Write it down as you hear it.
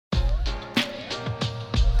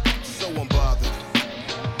unbothered.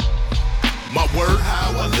 My word,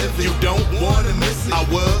 how I live it. You don't wanna miss it. I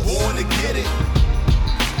was born to get it.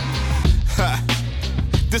 Ha.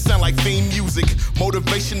 This sound like theme music.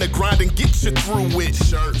 Motivation to grind and get you through it.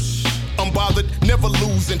 Church. Unbothered, never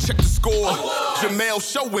losing. Check the score. Jamel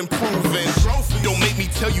show improving. Don't make me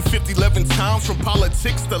tell you 50-11 times from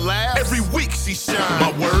politics to laughs. Every week she shine.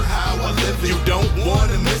 My word, how I live it. You don't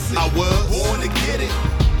wanna miss it. I was born to get it.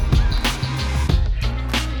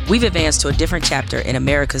 We've advanced to a different chapter in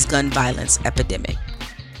America's gun violence epidemic,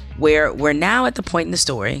 where we're now at the point in the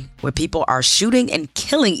story where people are shooting and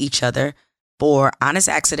killing each other for honest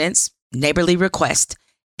accidents, neighborly requests,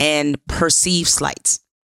 and perceived slights.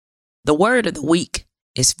 The word of the week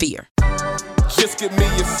is fear. Just give me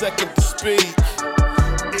a second to speak.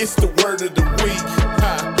 It's the word of the week.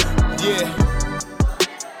 Yeah.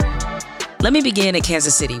 Let me begin in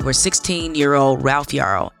Kansas City, where 16-year-old Ralph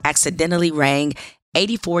Yarl accidentally rang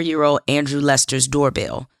 84-year-old Andrew Lester's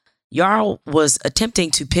doorbell. Yarl was attempting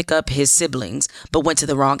to pick up his siblings, but went to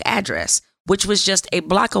the wrong address, which was just a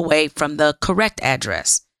block away from the correct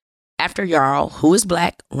address. After Yarl, who is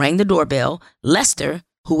black, rang the doorbell, Lester,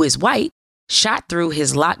 who is white, shot through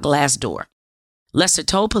his locked glass door. Lester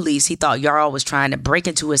told police he thought Yarl was trying to break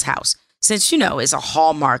into his house, since, it's a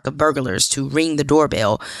hallmark of burglars to ring the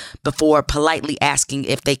doorbell before politely asking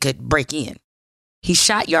if they could break in. He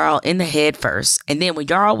shot Yarl in the head first, and then when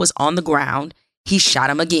Yarl was on the ground, he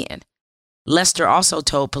shot him again. Lester also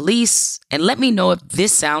told police, and let me know if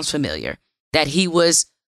this sounds familiar, that he was,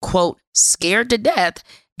 quote, scared to death,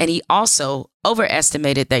 and he also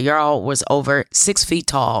overestimated that Yarl was over 6 feet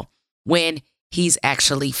tall when he's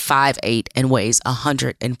actually 5'8" and weighs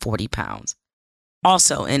 140 pounds.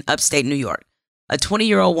 Also in upstate New York, a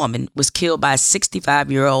 20-year-old woman was killed by a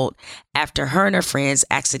 65-year-old after her and her friends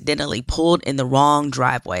accidentally pulled in the wrong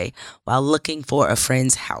driveway while looking for a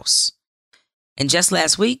friend's house. And just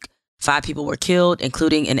last week, 5 people were killed,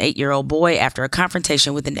 including an 8-year-old boy, after a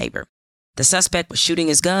confrontation with a neighbor. The suspect was shooting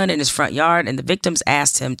his gun in his front yard, and the victims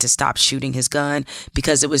asked him to stop shooting his gun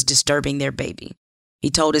because it was disturbing their baby. He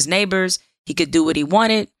told his neighbors he could do what he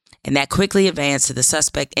wanted, and that quickly advanced to the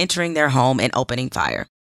suspect entering their home and opening fire.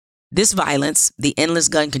 This violence, the endless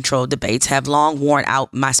gun control debates, have long worn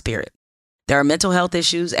out my spirit. There are mental health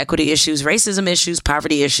issues, equity issues, racism issues,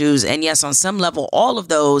 poverty issues, and yes, on some level, all of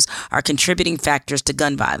those are contributing factors to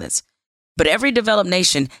gun violence. But every developed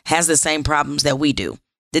nation has the same problems that we do.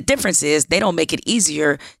 The difference is they don't make it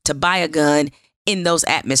easier to buy a gun in those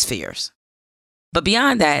atmospheres. But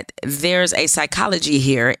beyond that, there's a psychology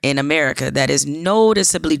here in America that is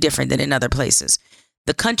noticeably different than in other places.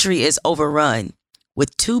 The country is overrun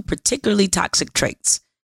with 2 particularly toxic traits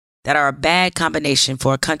that are a bad combination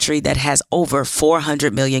for a country that has over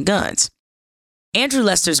 400 million guns. Andrew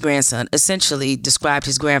Lester's grandson essentially described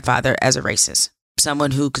his grandfather as a racist,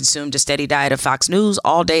 someone who consumed a steady diet of Fox News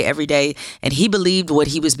all day, every day, and he believed what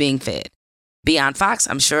he was being fed. Beyond Fox,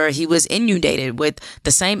 I'm sure he was inundated with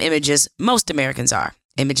the same images most Americans are.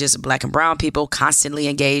 Images of black and brown people constantly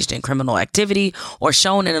engaged in criminal activity or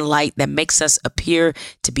shown in a light that makes us appear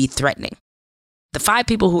to be threatening. The 5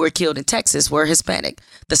 people who were killed in Texas were Hispanic.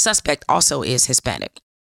 The suspect also is Hispanic.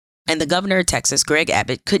 And the governor of Texas, Greg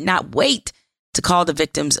Abbott, could not wait to call the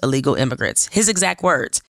victims illegal immigrants, his exact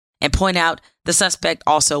words, and point out the suspect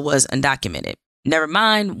also was undocumented. Never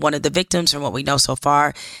mind, one of the victims, from what we know so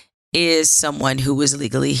far, is someone who was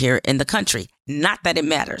legally here in the country. Not that it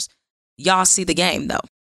matters. Y'all see the game, though.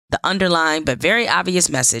 The underlying but very obvious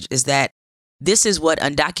message is that this is what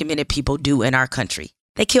undocumented people do in our country.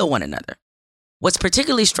 They kill one another. What's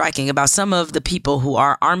particularly striking about some of the people who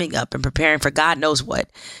are arming up and preparing for God knows what,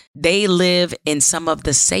 they live in some of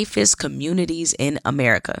the safest communities in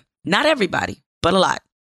America. Not everybody, but a lot.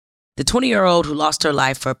 The 20-year-old who lost her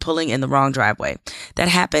life for pulling in the wrong driveway, that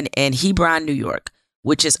happened in Hebron, New York,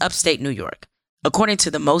 which is upstate New York. According to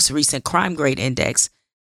the most recent crime grade index,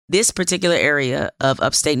 this particular area of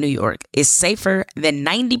upstate New York is safer than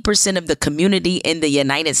 90% of the community in the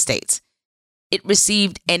United States. It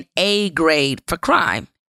received an A grade for crime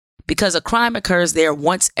because a crime occurs there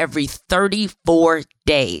once every 34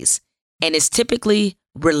 days and is typically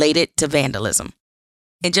related to vandalism.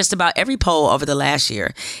 In just about every poll over the last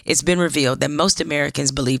year, it's been revealed that most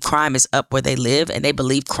Americans believe crime is up where they live, and they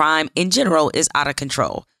believe crime in general is out of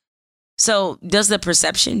control. So does the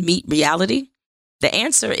perception meet reality? The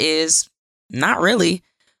answer is not really.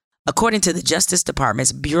 According to the Justice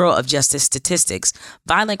Department's Bureau of Justice Statistics,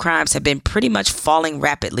 violent crimes have been pretty much falling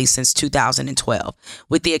rapidly since 2012,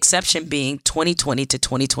 with the exception being 2020 to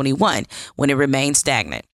 2021, when it remained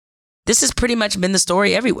stagnant. This has pretty much been the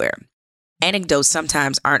story everywhere. Anecdotes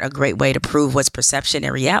sometimes aren't a great way to prove what's perception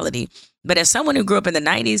and reality. But as someone who grew up in the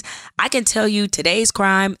 90s, I can tell you today's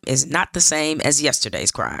crime is not the same as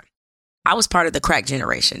yesterday's crime. I was part of the crack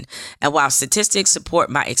generation. And while statistics support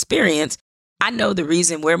my experience, I know the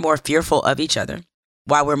reason we're more fearful of each other,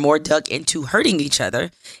 why we're more dug into hurting each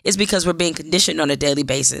other, is because we're being conditioned on a daily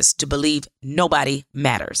basis to believe nobody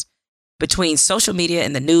matters. Between social media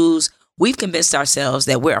and the news, we've convinced ourselves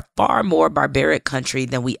that we're a far more barbaric country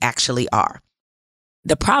than we actually are.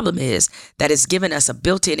 The problem is that it's given us a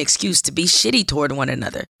built-in excuse to be shitty toward one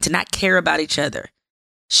another, to not care about each other.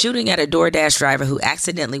 Shooting at a DoorDash driver who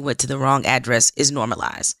accidentally went to the wrong address is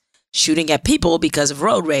normalized. Shooting at people because of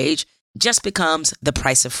road rage just becomes the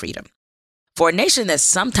price of freedom. For a nation that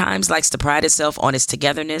sometimes likes to pride itself on its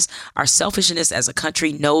togetherness, our selfishness as a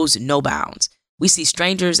country knows no bounds. We see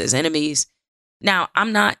strangers as enemies. Now,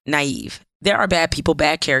 I'm not naive. There are bad people,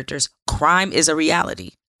 bad characters. Crime is a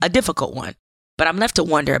reality, a difficult one. But I'm left to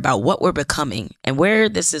wonder about what we're becoming and where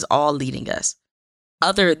this is all leading us,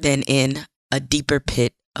 other than in a deeper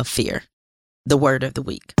pit of fear. The word of the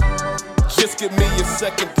week. Just give me a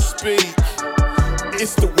second to speak.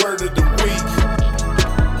 It's the word of the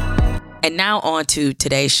week. And now on to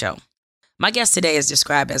today's show. My guest today is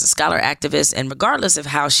described as a scholar activist, and regardless of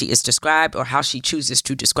how she is described or how she chooses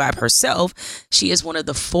to describe herself, she is one of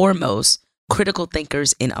the foremost critical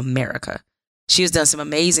thinkers in America. She has done some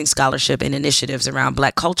amazing scholarship and initiatives around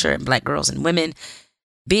Black culture and Black girls and women.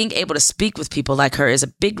 Being able to speak with people like her is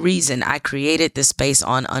a big reason I created this space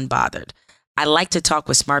on Unbothered. I like to talk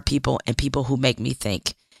with smart people and people who make me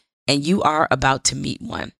think. And you are about to meet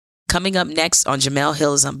one. Coming up next on Jemele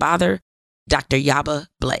Hill is Unbothered, Dr. YABA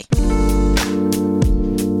BLAY.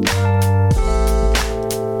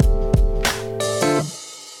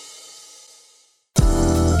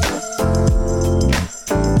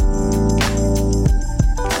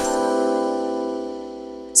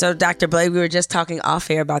 So, Dr. BLAY, we were just talking off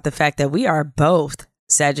air about the fact that we are both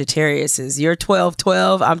Sagittariuses. You're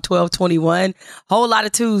 12/12, I'm 12/21. Whole lot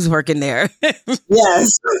of twos working there.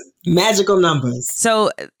 Yes, magical numbers. So,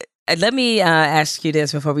 let me ask you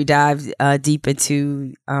this before we dive deep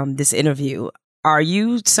into this interview. Are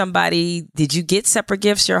you somebody, did you get separate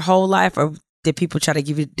gifts your whole life, or did people try to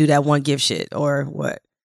do that one gift shit, or what?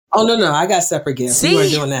 Oh, no, I got separate gifts. See? We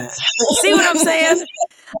weren't doing that. See what I'm saying?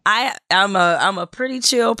 I'm a pretty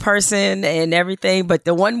chill person and everything, but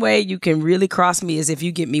the one way you can really cross me is if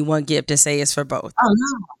you get me one gift and say it's for both. Oh,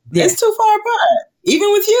 no. Yeah. It's too far apart.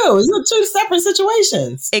 Even with you, it's two separate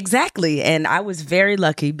situations. Exactly. And I was very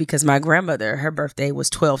lucky because my grandmother, her birthday was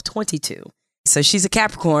 12/22. So she's a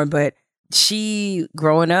Capricorn, but she,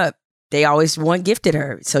 growing up, they always one gifted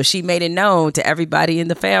her. So she made it known to everybody in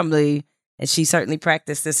the family, and she certainly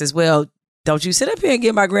practiced this as well. Don't you sit up here and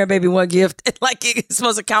give my grandbaby one gift like it's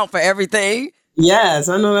supposed to count for everything. Yes,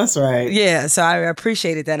 I know that's right. Yeah, so I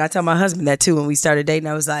appreciated that. And I told my husband that too when we started dating.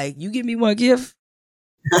 I was like, you give me one gift,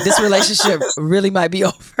 this relationship really might be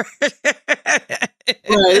over. Right,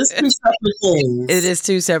 it's two separate things. It is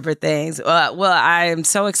two separate things. Well, I am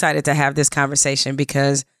so excited to have this conversation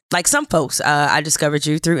because, like some folks, I discovered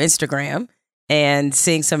you through Instagram and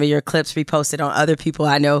seeing some of your clips reposted on other people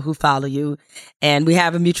I know who follow you. And we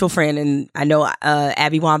have a mutual friend, and I know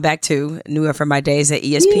Abby Wambach too, knew her from my days at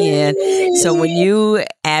ESPN. Yay. So when you,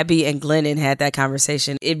 Abby, and Glennon had that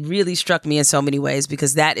conversation, it really struck me in so many ways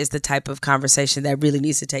because that is the type of conversation that really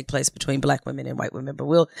needs to take place between Black women and white women. But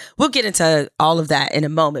we'll get into all of that in a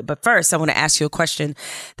moment. But first, I want to ask you a question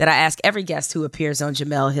that I ask every guest who appears on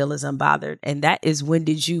Jemele Hill is Unbothered. And that is, when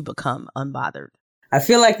did you become unbothered? I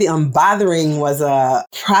feel like the unbothering was a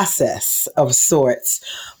process of sorts,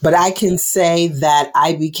 but I can say that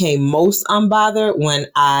I became most unbothered when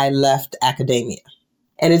I left academia.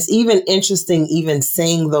 And it's even interesting even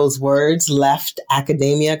saying those words, left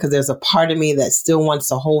academia, because there's a part of me that still wants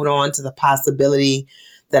to hold on to the possibility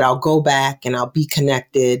that I'll go back and I'll be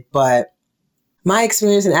connected. But my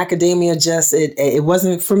experience in academia just, it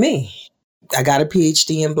wasn't for me. I got a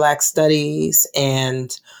PhD in Black Studies,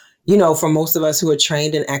 and you know, for most of us who are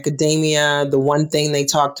trained in academia, the one thing they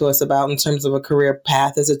talk to us about in terms of a career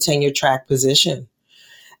path is a tenure track position.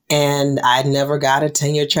 And I never got a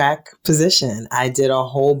tenure track position. I did a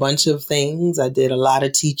whole bunch of things. I did a lot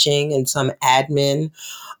of teaching and some admin,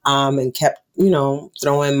 and kept,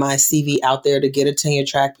 throwing my CV out there to get a tenure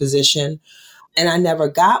track position. And I never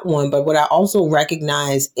got one. But what I also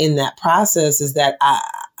recognize in that process is that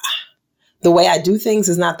the way I do things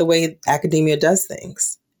is not the way academia does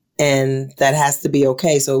things. And that has to be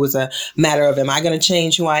okay. So it was a matter of, am I going to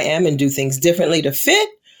change who I am and do things differently to fit?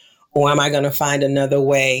 Or am I going to find another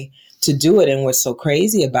way to do it? And what's so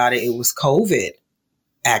crazy about it, it was COVID.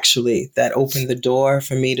 actually, that opened the door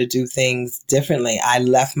for me to do things differently. I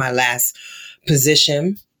left my last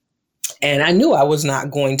position and I knew I was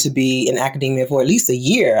not going to be in academia for at least a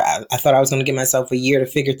year. I thought I was going to give myself a year to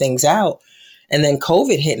figure things out. And then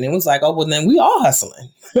COVID hit and it was like, oh, well, then we all hustling,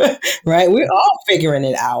 right? We're all figuring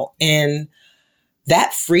it out. And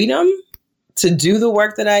that freedom to do the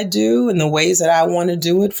work that I do in the ways that I want to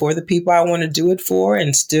do it for the people I want to do it for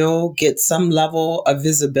and still get some level of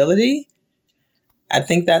visibility. I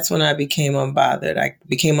think that's when I became unbothered. I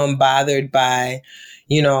became unbothered by,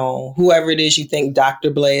 whoever it is you think Dr.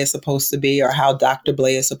 BLAY is supposed to be or how Dr.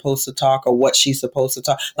 BLAY is supposed to talk or what she's supposed to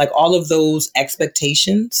talk. Like all of those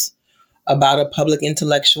expectations about a public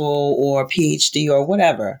intellectual or PhD or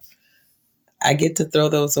whatever. I get to throw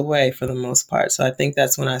those away for the most part. So I think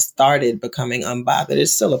that's when I started becoming unbothered.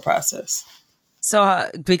 It's still a process. So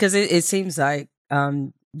because it seems like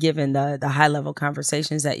given the high level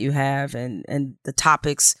conversations that you have and the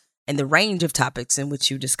topics and the range of topics in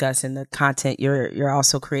which you discuss and the content you're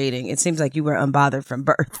also creating, it seems like you were unbothered from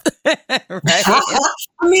birth. Right?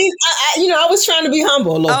 I mean, I was trying to be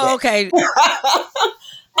humble a little bit. Okay.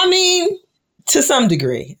 I mean, to some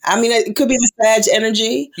degree. I mean, it could be the Sag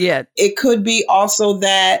energy. Yeah. It could be also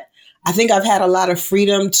that I think I've had a lot of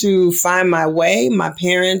freedom to find my way. My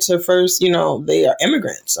parents are first, they are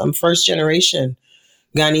immigrants. I'm first generation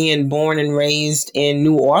Ghanaian, born and raised in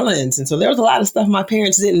New Orleans. And so there was a lot of stuff my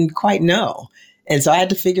parents didn't quite know. And so I had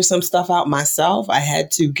to figure some stuff out myself. I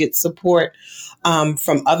had to get support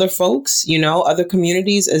from other folks, other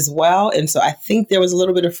communities as well. And so I think there was a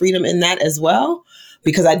little bit of freedom in that as well.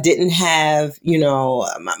 Because I didn't have,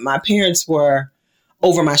 my parents were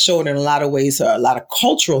over my shoulder in a lot of ways, a lot of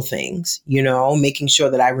cultural things, making sure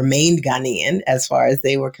that I remained Ghanaian as far as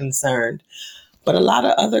they were concerned. But a lot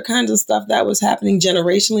of other kinds of stuff that was happening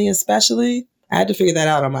generationally, especially, I had to figure that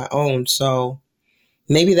out on my own. So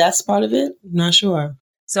maybe that's part of it. I'm not sure.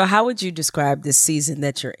 So how would you describe this season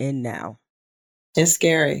that you're in now? It's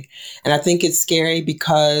scary. And I think it's scary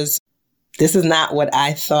because this is not what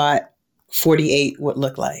I thought 48 would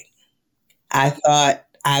look like. I thought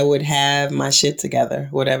I would have my shit together,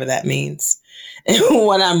 whatever that means. And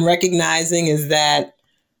what I'm recognizing is that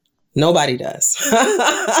nobody does.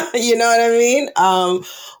 You know what I mean?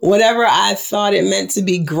 Whatever I thought it meant to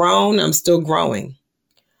be grown, I'm still growing.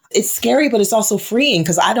 It's scary, but it's also freeing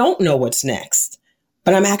because I don't know what's next.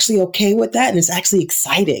 But I'm actually okay with that. And it's actually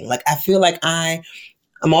exciting. Like, I feel like I'm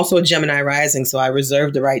also a Gemini rising, so I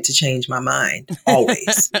reserve the right to change my mind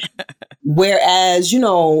always. Whereas,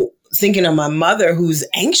 thinking of my mother who's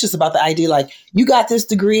anxious about the idea, like, you got this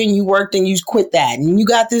degree and you worked and you quit that. And you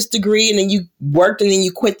got this degree and then you worked and then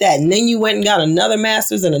you quit that. And then you went and got another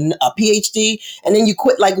master's and a PhD and then you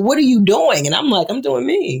quit. Like, what are you doing? And I'm like, I'm doing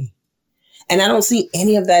me. And I don't see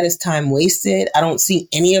any of that as time wasted. I don't see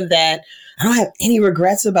any of that. I don't have any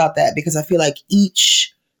regrets about that because I feel like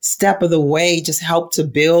each step of the way just helped to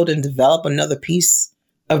build and develop another piece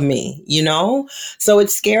of me, So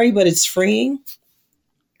it's scary, but it's freeing.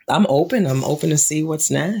 I'm open to see what's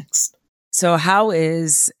next. So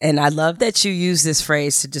and I love that you use this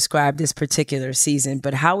phrase to describe this particular season,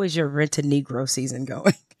 but how is your Rent a Negro season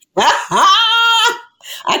going?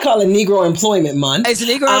 I call it Negro Employment Month. It's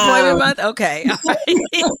Negro Employment Month? Okay.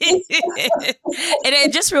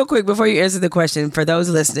 And just real quick, before you answer the question, for those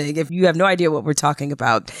listening, if you have no idea what we're talking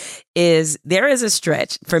about, there is a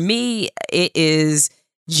stretch. For me, it is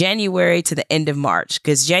January to the end of March,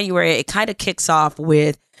 because January, it kind of kicks off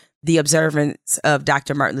with the observance of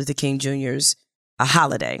Dr. Martin Luther King Jr.'s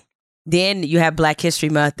holiday. Then you have Black History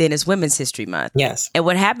Month. Then it's Women's History Month. Yes. And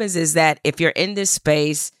what happens is that if you're in this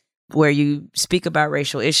space where you speak about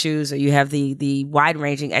racial issues or you have the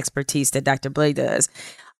wide-ranging expertise that Dr. BLAY does,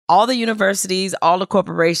 all the universities, all the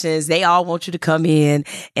corporations, they all want you to come in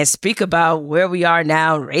and speak about where we are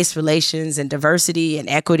now, race relations and diversity and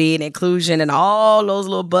equity and inclusion and all those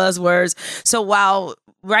little buzzwords. So while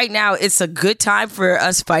right now it's a good time for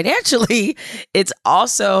us financially, it's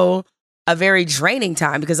also a very draining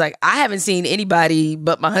time because I haven't seen anybody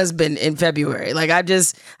but my husband in February. Like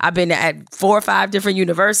I've been at 4 or 5 different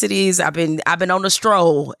universities. I've been on a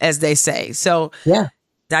stroll, as they say. So yeah.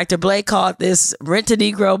 Dr. BLAY called this Rent a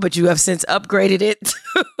Negro, but you have since upgraded it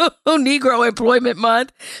to Negro Employment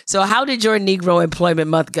Month. So how did your Negro Employment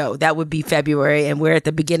Month go? That would be February, and we're at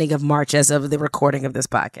the beginning of March as of the recording of this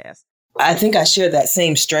podcast. I think I share that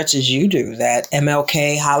same stretch as you do, that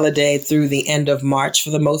MLK holiday through the end of March for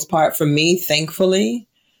the most part. For me, thankfully,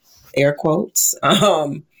 air quotes,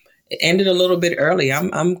 it ended a little bit early.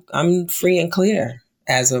 I'm free and clear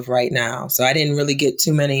as of right now. So I didn't really get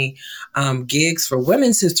too many gigs for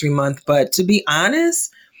Women's History Month. But to be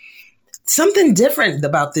honest, something different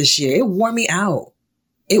about this year. It wore me out.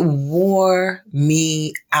 It wore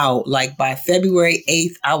me out. Like by February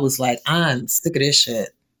 8th, I was like, I'm sick of this shit.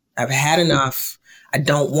 I've had enough. I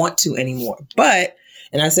don't want to anymore. But,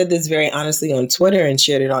 and I said this very honestly on Twitter and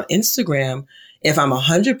shared it on Instagram, if I'm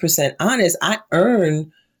 100% honest, I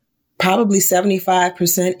earn probably 75%,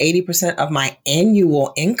 80% of my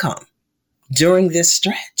annual income during this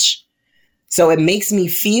stretch. So it makes me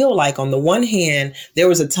feel like on the one hand, there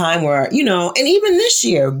was a time where, and even this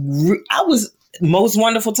year, I was most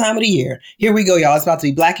wonderful time of the year. Here we go, y'all. It's about to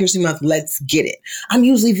be Black History Month. Let's get it. I'm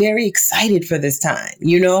usually very excited for this time,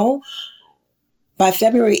 By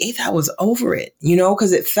February 8th, I was over it,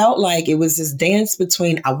 because it felt like it was this dance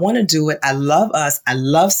between I want to do it. I love us. I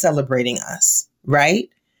love celebrating us. Right.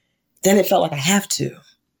 Then it felt like I have to,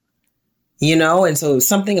 and so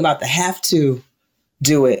something about the have to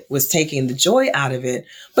do it was taking the joy out of it.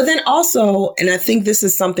 But then also, and I think this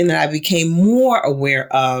is something that I became more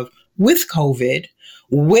aware of with COVID,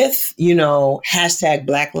 with, hashtag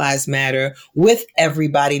Black Lives Matter, with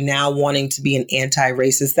everybody now wanting to be an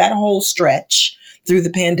anti-racist, that whole stretch through the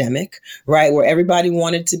pandemic, right? Where everybody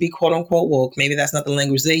wanted to be quote unquote woke. Maybe that's not the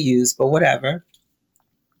language they use, but whatever.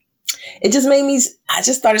 It just made me, I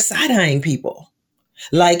just started side-eyeing people.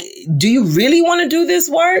 Like, do you really want to do this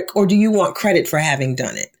work or do you want credit for having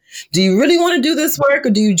done it? Do you really want to do this work or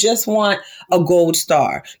do you just want a gold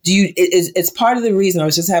star? It's part of the reason I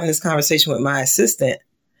was just having this conversation with my assistant.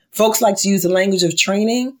 Folks like to use the language of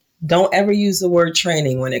training. Don't ever use the word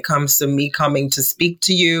training when it comes to me coming to speak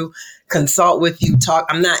to you, consult with you, talk.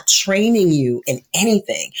 I'm not training you in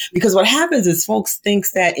anything because what happens is folks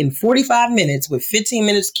thinks that in 45 minutes with 15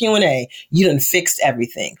 minutes Q&A, you done fixed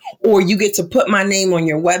everything. Or you get to put my name on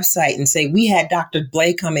your website and say, we had Dr.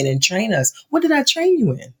 BLAY come in and train us. What did I train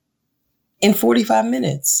you in? In 45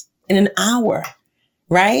 minutes, in an hour,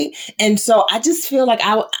 right? And so I just feel like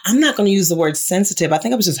I'm not going to use the word sensitive. I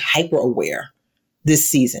think I was just hyper aware this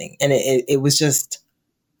season. And it was just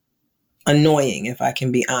annoying, if I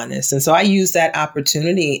can be honest. And so I used that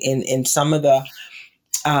opportunity in some of the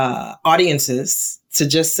audiences to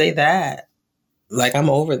just say that, like, I'm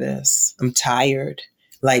over this. I'm tired.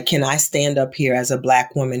 Like, can I stand up here as a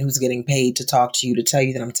Black woman who's getting paid to talk to you, to tell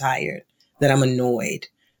you that I'm tired, that I'm annoyed,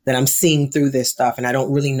 that I'm seeing through this stuff and I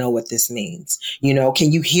don't really know what this means?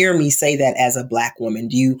 Can you hear me say that as a Black woman?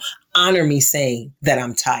 Do you honor me saying that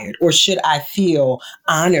I'm tired? Or should I feel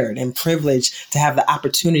honored and privileged to have the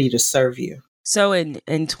opportunity to serve you? So in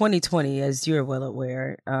 2020, as you're well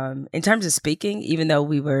aware, in terms of speaking, even though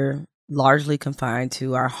we were largely confined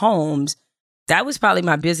to our homes, that was probably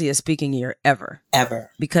my busiest speaking year ever. Ever.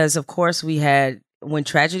 Because, of course, we had when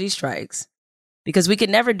tragedy strikes, because we could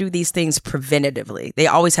never do these things preventatively. They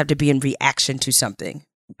always have to be in reaction to something.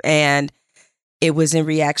 And it was in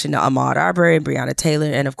reaction to Ahmaud Arbery and Breonna Taylor.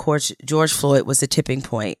 And of course, George Floyd was the tipping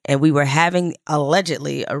point. And we were having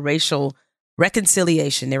allegedly a racial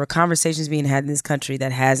reconciliation. There were conversations being had in this country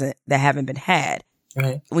that haven't been had.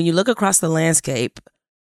 Right. When you look across the landscape,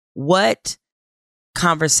 what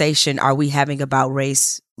conversation are we having about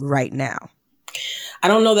race right now? I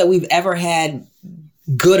don't know that we've ever had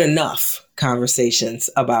good enough conversations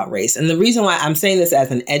about race. And the reason why I'm saying this as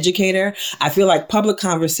an educator, I feel like public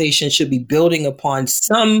conversation should be building upon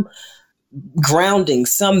some grounding,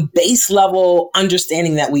 some base level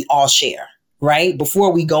understanding that we all share, right?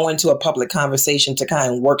 Before we go into a public conversation to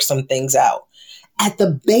kind of work some things out. At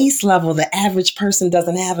the base level, the average person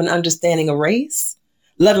doesn't have an understanding of race,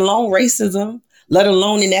 let alone racism, let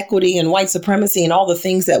alone inequity and white supremacy and all the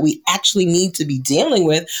things that we actually need to be dealing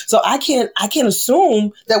with. So I can't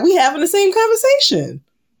assume that we having the same conversation.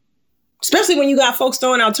 Especially when you got folks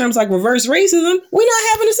throwing out terms like reverse racism, we're not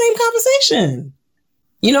having the same conversation.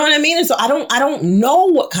 You know what I mean? And so I don't know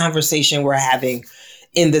what conversation we're having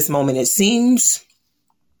in this moment. It seems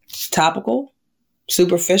topical,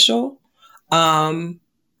 superficial,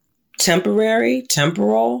 temporary,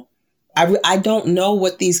 temporal. I don't know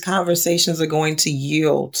what these conversations are going to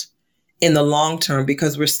yield in the long term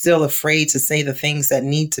because we're still afraid to say the things that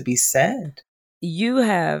need to be said. You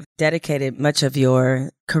have dedicated much of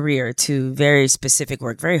your career to very specific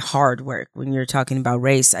work, very hard work when you're talking about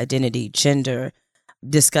race, identity, gender,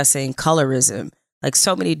 discussing colorism, like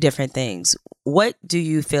so many different things. What do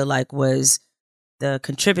you feel like was the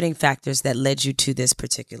contributing factors that led you to this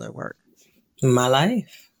particular work? My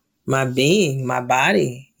life. My being, my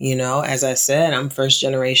body, as I said, I'm first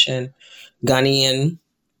generation Ghanaian,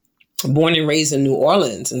 born and raised in New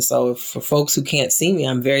Orleans. And so for folks who can't see me,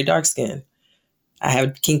 I'm very dark skinned. I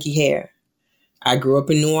have kinky hair. I grew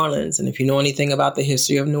up in New Orleans. And if you know anything about the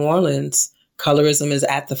history of New Orleans, Colorism is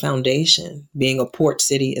at the foundation, being a port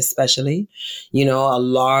city, especially, you know, a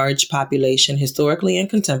large population historically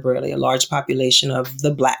and contemporarily, a large population of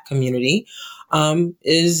the Black community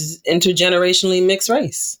is intergenerationally mixed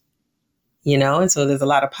race, you know, and so there's a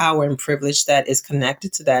lot of power and privilege that is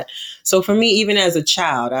connected to that. So for me, even as a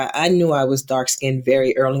child, I knew I was dark skinned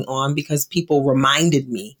very early on because people reminded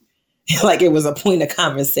me like it was a point of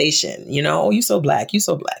conversation, you know, oh, you so Black, you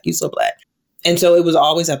so Black, you so Black. And so it was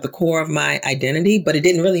always at the core of my identity, but it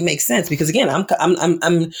didn't really make sense because again,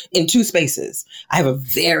 I'm in two spaces. I have a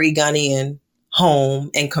very Ghanaian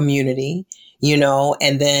home and community, you know,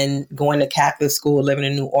 and then going to Catholic school, living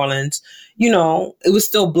in New Orleans, you know, it was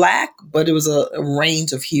still Black, but it was a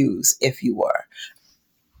range of hues, if you were.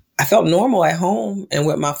 I felt normal at home and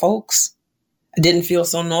with my folks. I didn't feel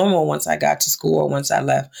so normal once I got to school or once I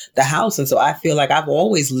left the house. And so I feel like I've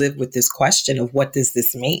always lived with this question of what does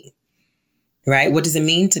this mean? Right? What does it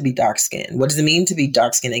mean to be dark skinned? What does it mean to be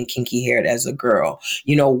dark skinned and kinky haired as a girl?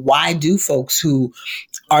 You know, why do folks who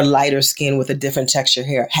are lighter skinned with a different texture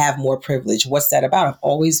hair have more privilege? What's that about? I've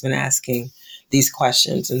always been asking these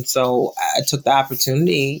questions. And so I took the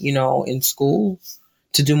opportunity, you know, in school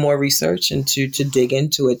to do more research and to dig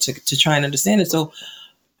into it, to try and understand it. So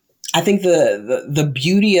I think the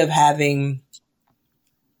beauty of having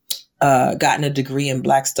gotten a degree in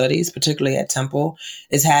Black studies, particularly at Temple,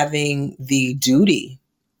 is having the duty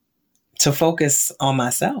to focus on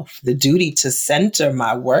myself, the duty to center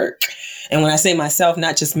my work. And when I say myself,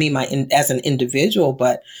 not just me as an individual,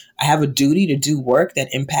 but I have a duty to do work that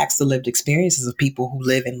impacts the lived experiences of people who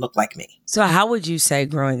live and look like me. So how would you say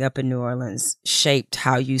growing up in New Orleans shaped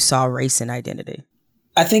how you saw race and identity?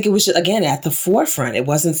 I think it was, again, at the forefront. It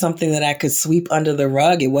wasn't something that I could sweep under the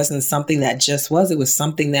rug. It wasn't something that just was. It was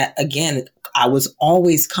something that, again, I was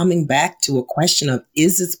always coming back to a question of,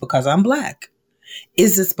 is this because I'm Black?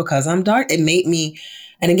 Is this because I'm dark? It made me,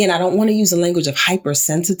 and again, I don't want to use the language of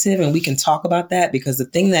hypersensitive, and we can talk about that because the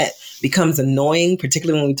thing that becomes annoying,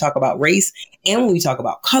 particularly when we talk about race and when we talk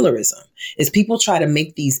about colorism, is people try to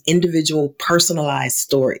make these individual personalized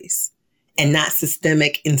stories and not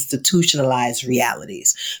systemic, institutionalized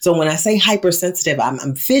realities. So when I say hypersensitive,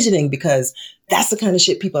 I'm fidgeting because that's the kind of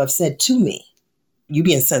shit people have said to me. You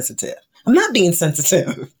being sensitive. I'm not being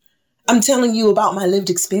sensitive. I'm telling you about my lived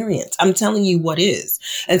experience. I'm telling you what is.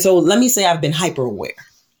 And so let me say I've been hyper aware.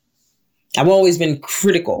 I've always been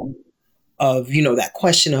critical of, you know, that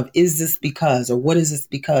question of, is this because, or what is this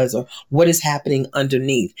because, or what is happening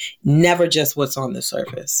underneath? Never just what's on the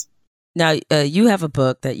surface. Now, you have a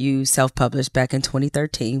book that you self-published back in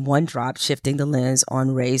 2013, One Drop, Shifting the Lens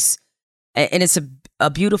on Race. And it's a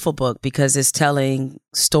beautiful book because it's telling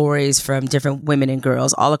stories from different women and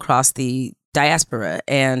girls all across the diaspora.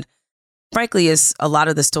 And frankly, it's a lot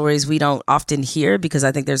of the stories we don't often hear because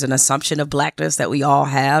I think there's an assumption of Blackness that we all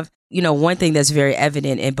have. You know, one thing that's very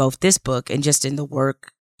evident in both this book and just in the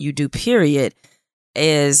work you do, period,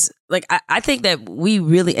 is like, I think that we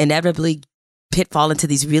really inevitably pitfall into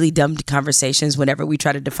these really dumb conversations whenever we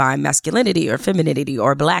try to define masculinity or femininity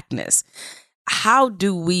or Blackness. How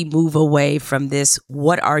do we move away from this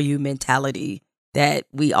what are you mentality that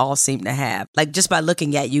we all seem to have? Like, just by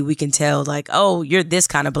looking at you, we can tell like, oh, you're this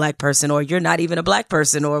kind of Black person, or you're not even a Black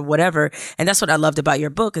person, or whatever. And that's what I loved about your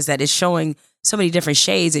book, is that it's showing so many different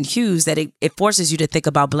shades and hues that it forces you to think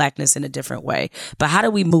about Blackness in a different way. But how do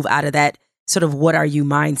we move out of that sort of what are you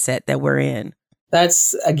mindset that we're in?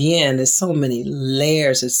 That's, again, there's so many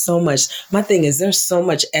layers. There's so much. My thing is, there's so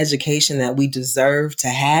much education that we deserve to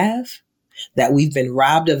have that we've been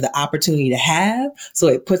robbed of the opportunity to have. So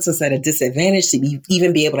it puts us at a disadvantage to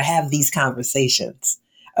even be able to have these conversations.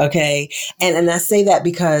 Okay. And I say that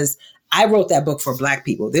because I wrote that book for Black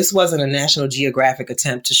people. This wasn't a National Geographic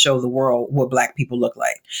attempt to show the world what Black people look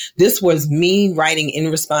like. This was me writing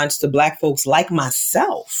in response to Black folks like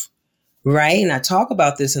myself. Right. And I talk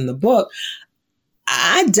about this in the book.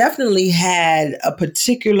 I definitely had a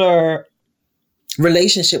particular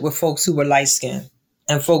relationship with folks who were light skinned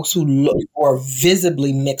and folks who were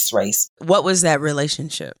visibly mixed race. What was that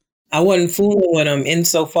relationship? I wasn't fooling with them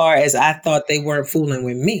insofar as I thought they weren't fooling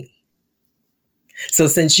with me. So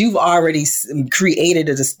since you've already created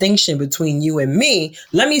a distinction between you and me,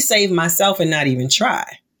 let me save myself and not even try.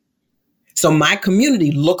 So my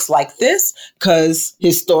community looks like this because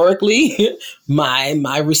historically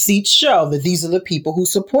my receipts show that these are the people who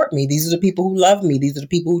support me. These are the people who love me. These are the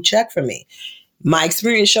people who check for me. My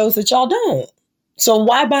experience shows that y'all don't. So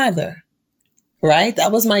why bother? Right?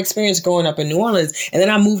 That was my experience growing up in New Orleans. And then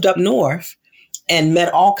I moved up north and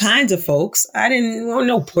met all kinds of folks. I didn't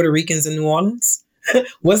know Puerto Ricans in New Orleans.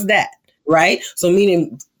 What's that? Right? So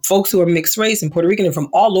meaning folks who are mixed race and Puerto Rican and from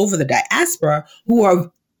all over the diaspora who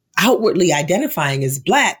are outwardly identifying as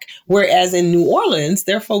Black, whereas in New Orleans,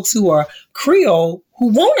 there are folks who are Creole who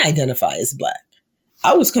won't identify as Black.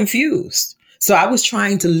 I was confused. So I was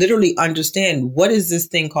trying to literally understand what is this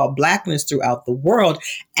thing called Blackness throughout the world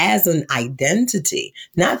as an identity,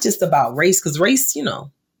 not just about race, because race, you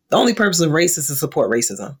know, the only purpose of race is to support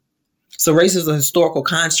racism. So race is a historical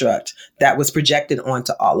construct that was projected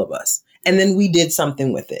onto all of us. And then we did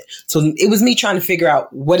something with it. So it was me trying to figure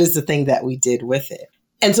out what is the thing that we did with it.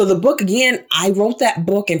 And so the book, again, I wrote that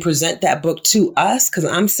book and present that book to us because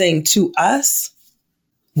I'm saying to us,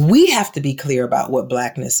 we have to be clear about what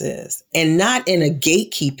Blackness is, and not in a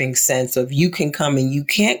gatekeeping sense of you can come and you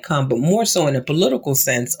can't come, but more so in a political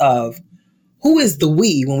sense of who is the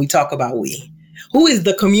we when we talk about we? Who is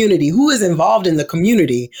the community? Who is involved in the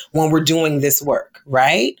community when we're doing this work,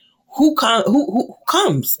 right? Who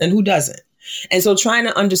comes and who doesn't? And so trying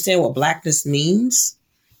to understand what Blackness means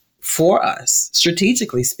for us,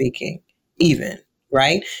 strategically speaking, even,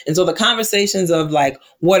 right? And so the conversations of like,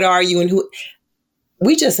 what are you and who?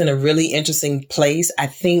 We just in a really interesting place. I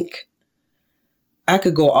think I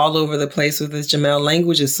could go all over the place with this, Jamel.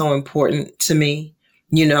 Language is so important to me,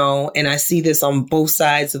 you know, and I see this on both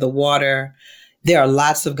sides of the water. There are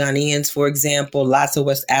lots of Ghanaians, for example, lots of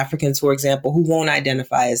West Africans, for example, who won't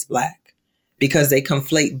identify as Black because they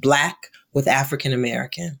conflate Black with African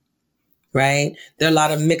American. Right? There are a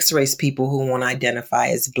lot of mixed race people who won't identify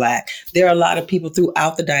as Black. There are a lot of people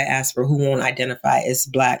throughout the diaspora who won't identify as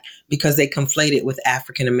Black because they conflate it with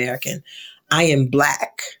African American. I am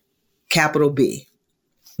Black, capital B.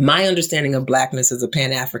 My understanding of Blackness is a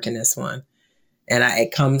Pan-Africanist one. And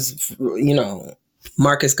it comes, you know,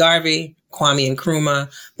 Marcus Garvey, Kwame Nkrumah,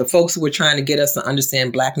 the folks who were trying to get us to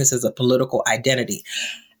understand Blackness as a political identity.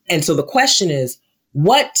 And so the question is,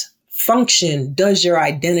 what function does your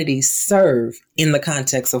identity serve in the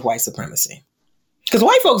context of white supremacy? Because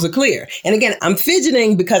white folks are clear. And again, I'm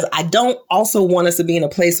fidgeting because I don't also want us to be in a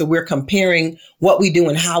place where we're comparing what we do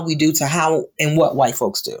and how we do to how and what white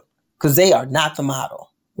folks do, because they are not the model,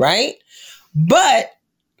 right? But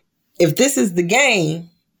if this is the game,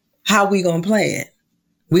 how we going to play it?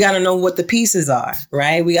 We got to know what the pieces are,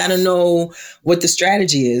 right? We got to know what the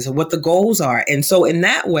strategy is, or what the goals are. And so in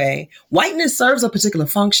that way, whiteness serves a particular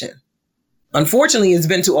function. Unfortunately, it's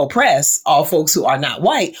been to oppress all folks who are not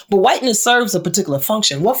white, but whiteness serves a particular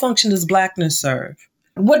function. What function does Blackness serve?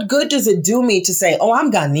 What good does it do me to say, oh,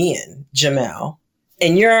 I'm Ghanaian, Jamel,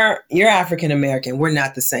 and you're African American. We're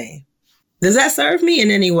not the same. Does that serve me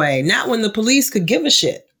in any way? Not when the police could give a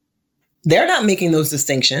shit. They're not making those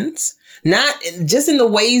distinctions, not just in the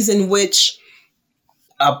ways in which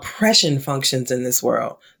oppression functions in this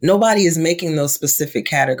world. Nobody is making those specific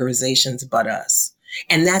categorizations but us.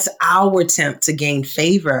 And that's our attempt to gain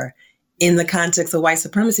favor in the context of white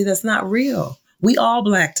supremacy. That's not real. We all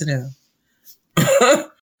Black to them.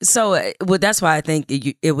 So, well, that's why I think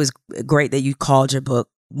it was great that you called your book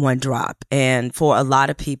One Drop. And for a lot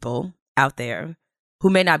of people out there who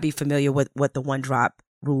may not be familiar with what the one drop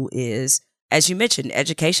rule is, as you mentioned,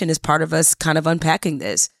 education is part of us kind of unpacking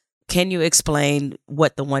this. Can you explain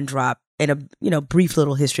what the one drop and a brief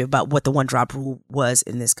little history about what the one drop rule was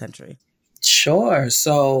in this country? Sure.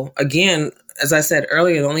 So again, as I said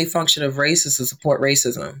earlier, the only function of race is to support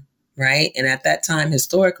racism, right? And at that time,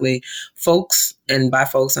 historically, folks, and by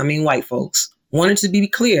folks, I mean white folks, wanted to be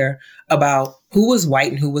clear about who was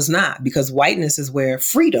white and who was not, because whiteness is where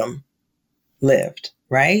freedom lived,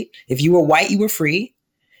 right? If you were white, you were free.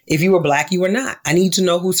 If you were Black, you were not. I need to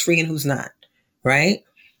know who's free and who's not, right?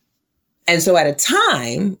 And so at a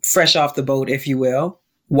time, fresh off the boat, if you will,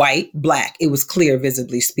 white, Black, it was clear,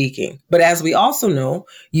 visibly speaking. But as we also know,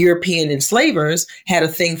 European enslavers had a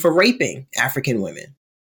thing for raping African women.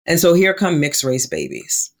 And so here come mixed race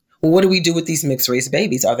babies. Well, what do we do with these mixed race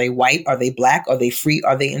babies? Are they white? Are they Black? Are they free?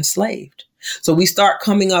 Are they enslaved? So we start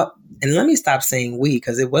coming up, and let me stop saying we,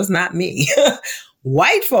 because it was not me.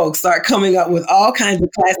 White folks start coming up with all kinds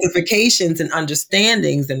of classifications and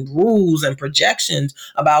understandings and rules and projections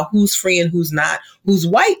about who's free and who's not, who's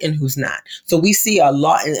white and who's not. So we see a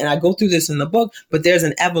lot, and I go through this in the book, but there's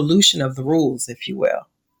an evolution of the rules, if you will.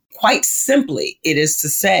 Quite simply, it is to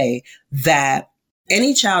say that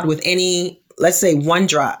any child with any, let's say, one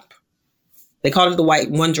drop, they call it the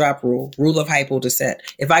white one drop rule of hypo descent.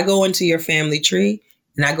 If I go into your family tree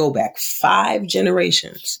and I go back 5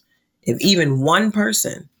 generations, if even one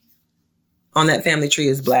person on that family tree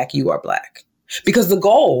is Black, you are Black. Because the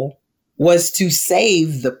goal was to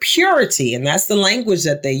save the purity, and that's the language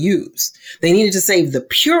that they use. They needed to save the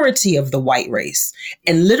purity of the white race.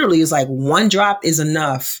 And literally it's like one drop is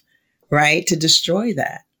enough, right, to destroy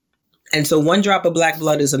that. And so one drop of black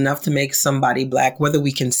blood is enough to make somebody black, whether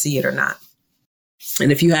we can see it or not.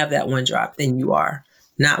 And if you have that one drop, then you are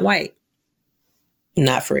not white,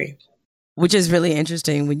 not free. Which is really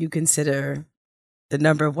interesting when you consider the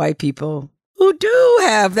number of white people who do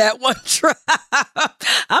have that one drop.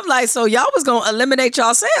 I'm like, so y'all was going to eliminate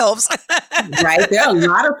yourselves. Right. There are a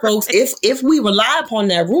lot of folks, if we rely upon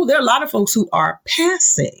that rule, there are a lot of folks who are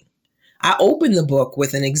passing. I opened the book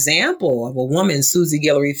with an example of a woman, Susie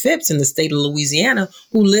Guillory Phipps, in the state of Louisiana,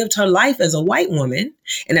 who lived her life as a white woman.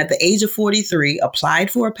 And at the age of 43,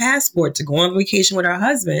 applied for a passport to go on vacation with her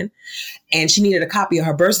husband. And she needed a copy of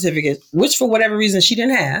her birth certificate, which for whatever reason she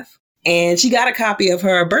didn't have. And she got a copy of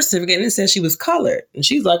her birth certificate and it said she was colored. And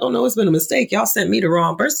she's like, oh, no, it's been a mistake. Y'all sent me the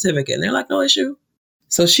wrong birth certificate. And they're like, no issue.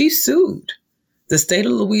 So she sued the state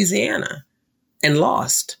of Louisiana and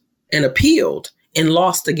lost and appealed and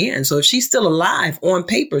lost again. So if she's still alive on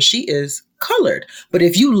paper, she is colored. But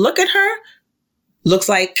if you look at her, looks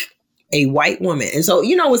like a white woman. And so,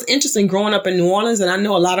 you know, it was interesting growing up in New Orleans. And I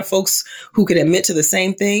know a lot of folks who could admit to the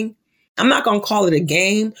same thing. I'm not going to call it a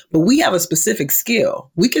game, but we have a specific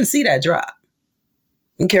skill. We can see that drop. I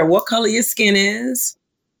don't care what color your skin is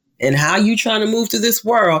and how you trying to move through this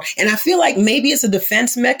world. And I feel like maybe it's a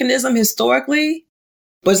defense mechanism historically,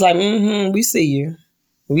 but it's like, we see you.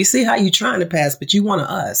 We see how you trying to pass, but you want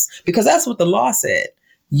us, because that's what the law said.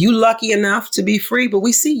 You lucky enough to be free, but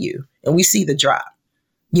we see you and we see the drop.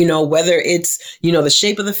 You know, whether it's, you know, the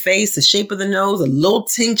shape of the face, the shape of the nose, a little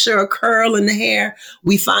tincture, a curl in the hair,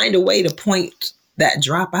 we find a way to point that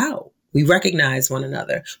drop out. We recognize one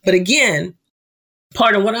another. But again,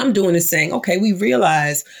 part of what I'm doing is saying, okay, we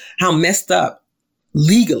realize how messed up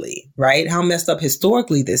legally, right? How messed up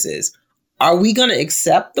historically this is. Are we going to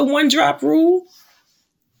accept the one drop rule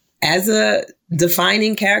as a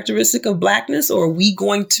defining characteristic of Blackness, or are we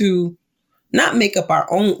going to not make up our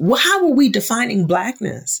own? Well, how are we defining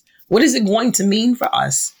Blackness? What is it going to mean for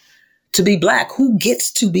us to be Black? Who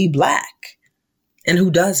gets to be Black and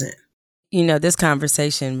who doesn't? You know, this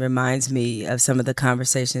conversation reminds me of some of the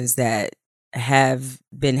conversations that have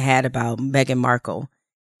been had about Meghan Markle,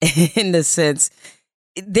 in the sense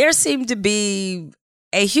there seemed to be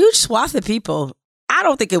a huge swath of people. I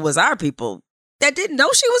don't think it was our people that didn't know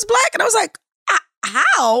she was Black. And I was like,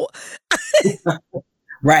 how?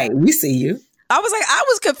 Right. We see you. I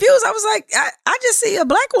was confused. I was like, I just see a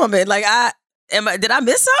Black woman. Like, did I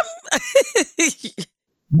miss something?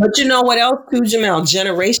 But you know what else too, Jamel?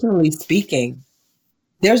 Generationally speaking,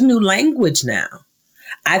 there's new language now.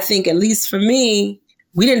 I think, at least for me,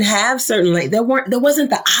 we didn't have certain there wasn't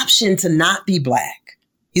the option to not be Black.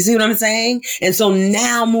 You see what I'm saying? And so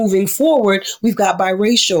now moving forward, we've got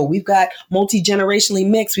biracial, we've got multi-generationally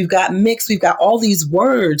mixed, we've got all these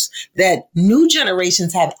words that new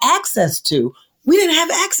generations have access to. We didn't have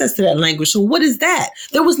access to that language. So what is that?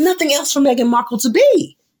 There was nothing else for Meghan Markle to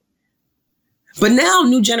be. But now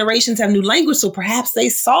new generations have new language. So perhaps they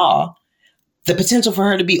saw the potential for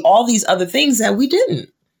her to be all these other things that we didn't.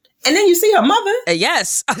 And then you see her mother.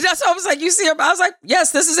 Yes. That's what I was like, you see her. I was like,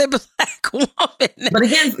 yes, this is a Black woman. But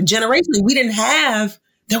again, generationally,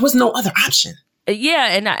 there was no other option.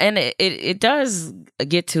 Yeah. And it does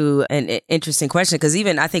get to an interesting question, because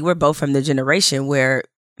even I think we're both from the generation where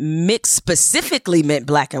mixed specifically meant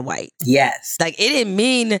Black and white. Yes. Like, it didn't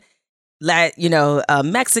mean like, you know,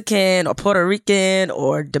 Mexican or Puerto Rican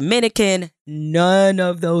or Dominican, none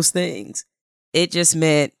of those things. It just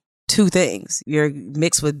meant two things. You're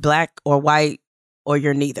mixed with Black or white, or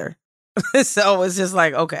you're neither. So it's just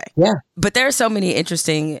like, okay. Yeah. But there are so many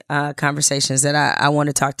interesting conversations that I want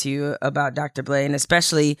to talk to you about, Dr. BLAY, and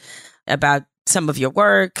especially about some of your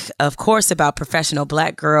work, of course, about Professional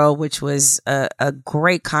Black Girl, which was a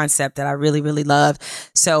great concept that I really, really love.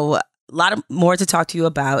 So a lot of more to talk to you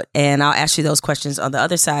about, and I'll ask you those questions on the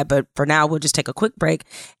other side. But for now, we'll just take a quick break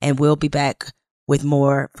and we'll be back with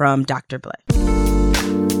more from Dr. BLAY.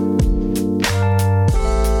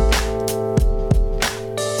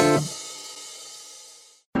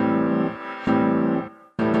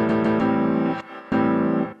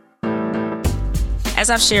 As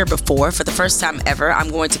I've shared before, for the first time ever, I'm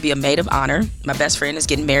going to be a maid of honor. My best friend is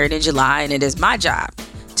getting married in July, and it is my job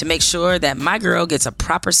to make sure that my girl gets a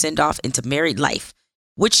proper send-off into married life,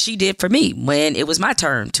 which she did for me when it was my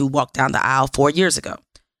turn to walk down the aisle 4 years ago.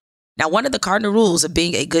 Now, one of the cardinal rules of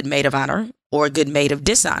being a good maid of honor, or a good maid of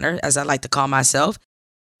dishonor, as I like to call myself,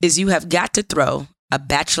 is you have got to throw a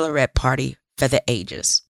bachelorette party for the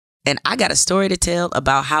ages. And I got a story to tell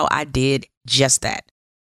about how I did just that.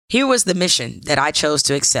 Here was the mission that I chose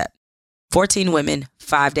to accept. 14 women,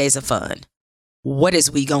 5 days of fun. What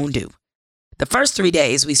is we gonna do? The first 3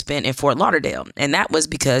 days we spent in Fort Lauderdale, and that was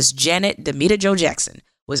because Janet Demita Jo Jackson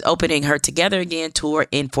was opening her Together Again tour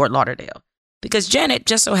in Fort Lauderdale, because Janet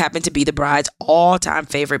just so happened to be the bride's all-time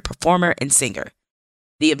favorite performer and singer.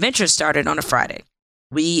 The adventure started on a Friday.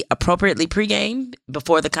 We appropriately pre-gamed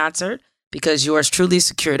before the concert because yours truly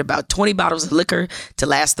secured about 20 bottles of liquor to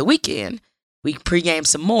last the weekend. We pre-gamed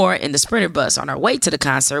some more in the Sprinter bus on our way to the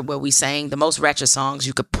concert, where we sang the most ratchet songs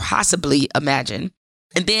you could possibly imagine.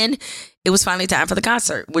 And then it was finally time for the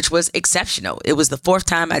concert, which was exceptional. It was the 4th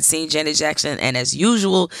time I'd seen Janet Jackson, and as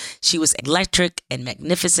usual, she was electric and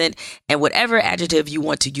magnificent, and whatever adjective you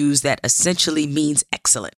want to use that essentially means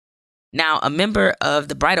excellent. Now, a member of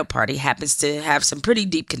the bridal party happens to have some pretty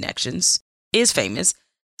deep connections, is famous,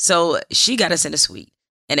 so she got us in a suite.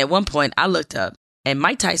 And at one point, I looked up, and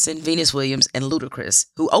Mike Tyson, Venus Williams, and Ludacris,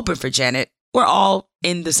 who opened for Janet, were all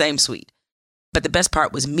in the same suite. But the best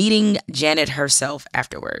part was meeting Janet herself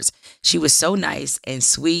afterwards. She was so nice and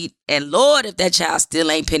sweet, and Lord, if that child still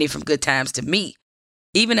ain't Penny from Good Times to me.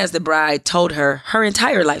 Even as the bride told her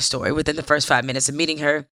entire life story within the first 5 minutes of meeting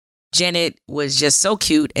her, Janet was just so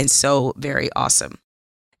cute and so very awesome.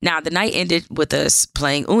 Now, the night ended with us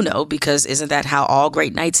playing Uno, because isn't that how all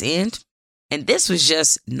great nights end? And this was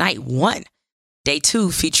just night 1. Day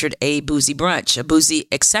 2 featured a boozy brunch, a boozy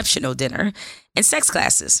exceptional dinner, and sex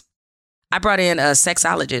classes. I brought in a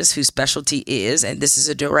sexologist whose specialty is, and this is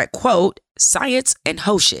a direct quote, science and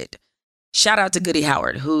ho shit. Shout out to Goody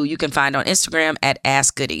Howard, who you can find on Instagram at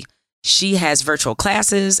Ask Goody. She has virtual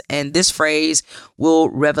classes, and this phrase will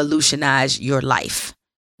revolutionize your life.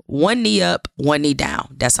 1 knee up, 1 knee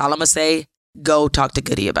down. That's all I'm going to say. Go talk to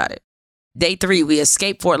Goody about it. Day 3, we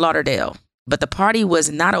escaped Fort Lauderdale, but the party was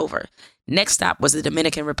not over. Next stop was the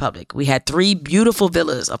Dominican Republic. We had 3 beautiful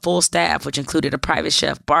villas, a full staff, which included a private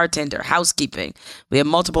chef, bartender, housekeeping. We had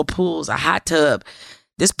multiple pools, a hot tub.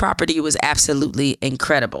 This property was absolutely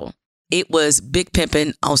incredible. It was big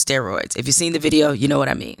pimping on steroids. If you've seen the video, you know what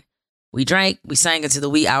I mean. We drank, we sang into the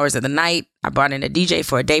wee hours of the night. I brought in a DJ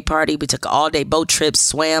for a day party. We took all-day boat trips,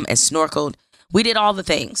 swam, and snorkeled. We did all the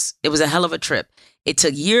things. It was a hell of a trip. It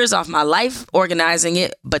took years off my life organizing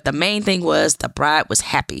it, but the main thing was the bride was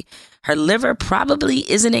happy. Her liver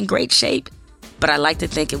probably isn't in great shape, but I like to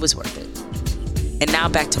think it was worth it. And now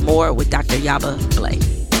back to more with Dr. YABA BLAY.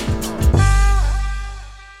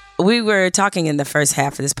 We were talking in the first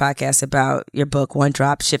half of this podcast about your book, One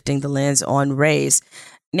Drop, Shifting the Lens on Race.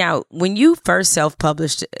 Now, when you first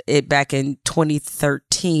self-published it back in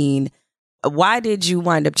 2013, why did you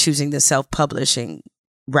wind up choosing the self-publishing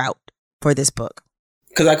route for this book?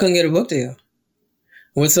 Because I couldn't get a book deal.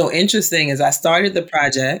 What's so interesting is I started the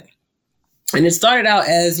project, and it started out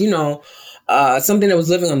as, something that was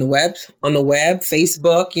living on the web,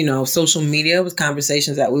 Facebook, social media, was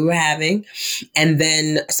conversations that we were having. And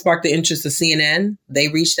then sparked the interest of CNN. They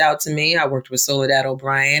reached out to me. I worked with Soledad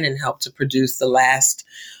O'Brien and helped to produce the last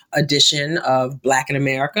edition of Black in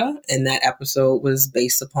America. And that episode was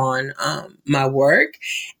based upon my work.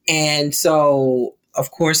 And so,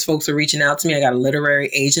 of course, folks are reaching out to me. I got a literary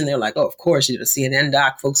agent. They're like, oh, of course, you did a CNN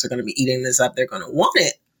doc. Folks are going to be eating this up. They're going to want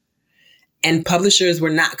it. And publishers were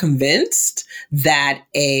not convinced that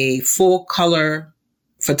a full color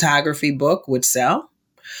photography book would sell.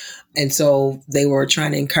 And so they were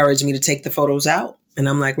trying to encourage me to take the photos out. And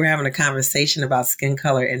I'm like, we're having a conversation about skin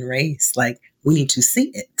color and race. Like, we need to see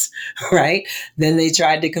it, right? Then they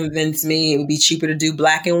tried to convince me it would be cheaper to do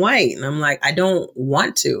black and white. And I'm like, I don't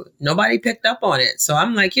want to. Nobody picked up on it. So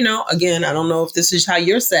I'm like, again, I don't know if this is how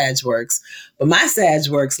your SAG works, but my SAG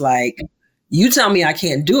works like, you tell me I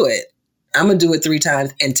can't do it, I'm going to do it 3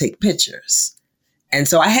 times and take pictures. And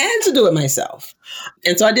so I had to do it myself.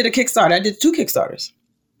 And so I did a Kickstarter. I did 2 Kickstarters.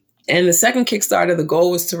 And the second Kickstarter, the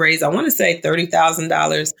goal was to raise, I want to say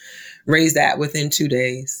 $30,000, raise that within 2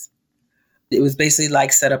 days. It was basically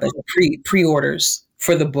like set up as pre-orders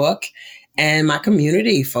for the book. And my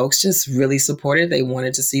community, folks just really supported. They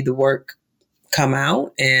wanted to see the work come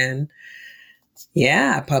out. And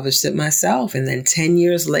yeah, I published it myself. And then 10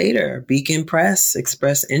 years later, Beacon Press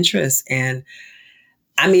expressed interest. And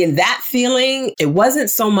I mean, that feeling, it wasn't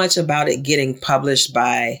so much about it getting published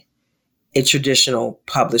by a traditional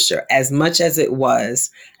publisher as much as it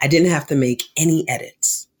was, I didn't have to make any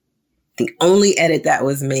edits. The only edit that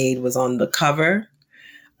was made was on the cover,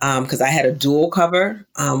 because I had a dual cover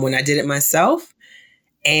when I did it myself,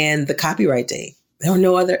 and the copyright date. There were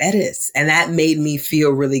no other edits. And that made me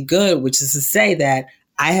feel really good, which is to say that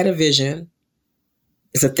I had a vision.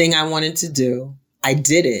 It's a thing I wanted to do. I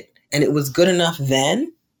did it. And it was good enough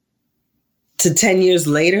then to 10 years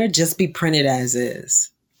later just be printed as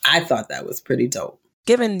is. I thought that was pretty dope.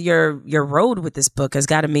 given your road with this book has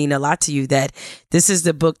got to mean a lot to you, that this is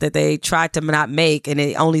the book that they tried to not make and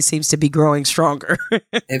it only seems to be growing stronger.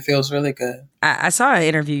 It feels really good. I saw an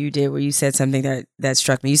interview you did where you said something that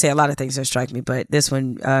struck me. You say a lot of things that struck me, but this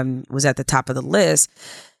one was at the top of the list.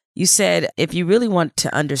 You said, if you really want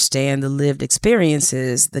to understand the lived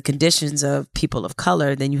experiences, the conditions of people of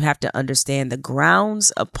color, then you have to understand the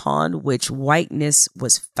grounds upon which whiteness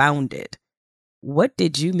was founded. What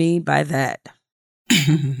did you mean by that?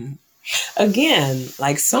 Again,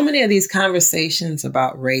 like so many of these conversations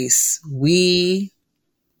about race, we,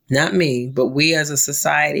 not me, but we as a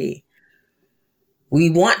society, we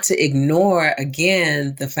want to ignore,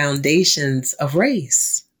 again, the foundations of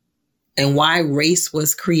race and why race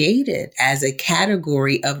was created as a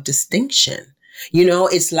category of distinction. You know,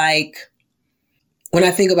 it's like when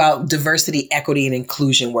I think about diversity, equity, and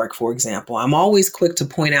inclusion work, for example, I'm always quick to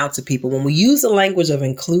point out to people when we use the language of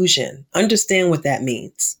inclusion, understand what that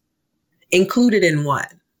means. Included in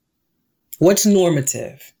what? What's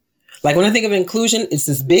normative? Like when I think of inclusion, it's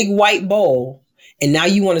this big white bowl, and now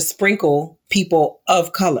you want to sprinkle people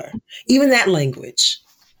of color. Even that language.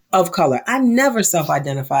 Of color. I never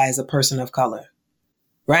self-identify as a person of color,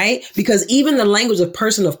 right? Because even the language of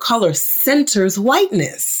person of color centers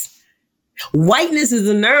whiteness. Whiteness is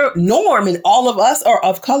the norm, and all of us are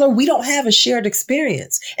of color. We don't have a shared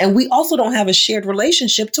experience, and we also don't have a shared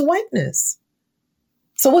relationship to whiteness.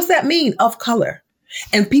 So what's that mean? Of color.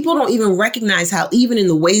 And people don't even recognize how even in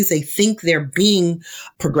the ways they think they're being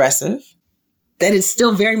progressive, that it's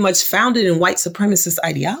still very much founded in white supremacist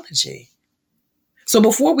ideology. So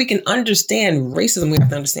before we can understand racism, we have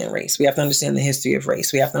to understand race. We have to understand the history of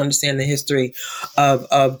race. We have to understand the history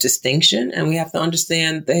of distinction, and we have to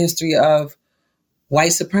understand the history of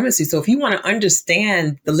white supremacy. So if you want to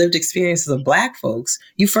understand the lived experiences of Black folks,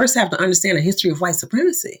 you first have to understand the history of white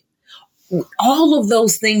supremacy. All of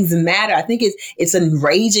those things matter. I think it's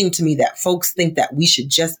enraging to me that folks think that we should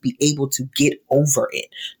just be able to get over it.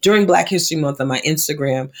 During Black History Month on my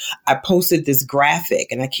Instagram, I posted this graphic,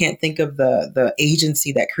 and I can't think of the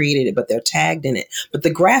agency that created it, but they're tagged in it. But the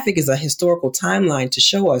graphic is a historical timeline to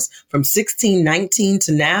show us from 1619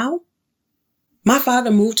 to now. My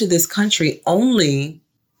father moved to this country only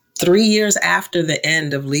 3 years after the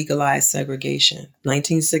end of legalized segregation.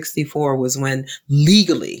 1964 was when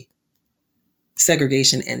legally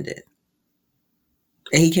segregation ended.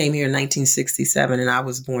 And he came here in 1967, and I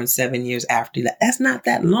was born 7 years after that. That's not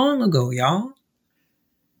that long ago, y'all.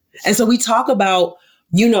 And so we talk about,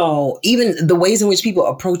 you know, even the ways in which people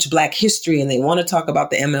approach Black history, and they want to talk about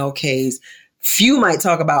the MLKs. Few might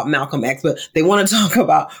talk about Malcolm X, but they want to talk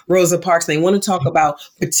about Rosa Parks. They want to talk about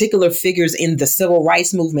particular figures in the civil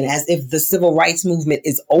rights movement as if the civil rights movement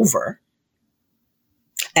is over.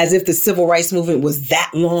 As if the civil rights movement was that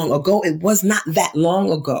long ago. It was not that long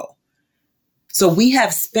ago. So we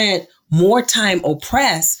have spent more time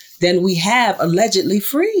oppressed than we have allegedly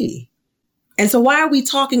free. And so why are we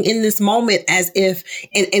talking in this moment as if,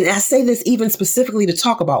 and I say this even specifically to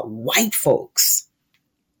talk about white folks.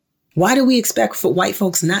 Why do we expect for white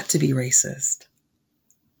folks not to be racist?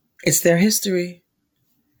 It's their history.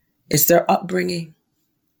 It's their upbringing.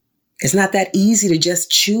 It's not that easy to just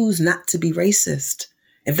choose not to be racist.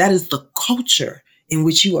 If that is the culture in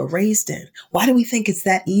which you are raised in, why do we think it's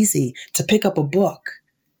that easy to pick up a book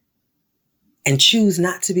and choose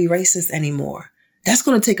not to be racist anymore? That's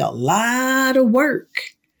going to take a lot of work.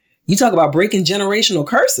 You talk about breaking generational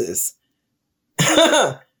curses.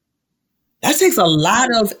 That takes a lot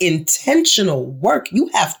of intentional work. You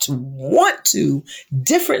have to want to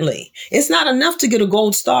differently. It's not enough to get a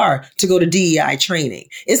gold star to go to DEI training.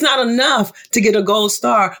 It's not enough to get a gold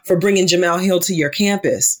star for bringing Jamel Hill to your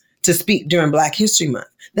campus to speak during Black History Month.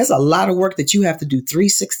 There's a lot of work that you have to do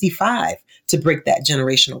 365 to break that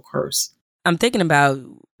generational curse. I'm thinking about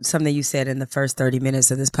something you said in the first 30 minutes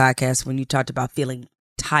of this podcast when you talked about feeling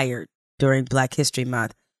tired during Black History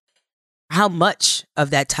Month. How much of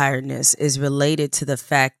that tiredness is related to the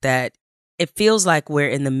fact that it feels like we're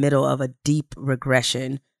in the middle of a deep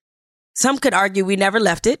regression. Some could argue we never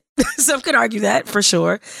left it. Some could argue that for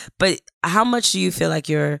sure. But how much do you feel like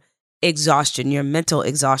your exhaustion, your mental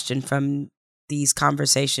exhaustion from these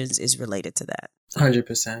conversations is related to that?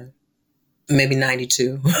 100%. Maybe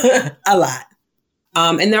 92. A lot.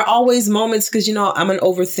 And there are always moments, because, you know, I'm an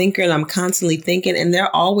overthinker and I'm constantly thinking. And there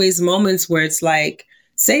are always moments where it's like,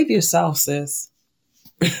 save yourself, sis.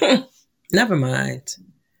 Never mind.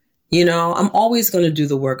 You know, I'm always going to do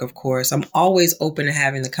the work, of course. I'm always open to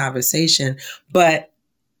having the conversation, but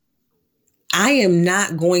I am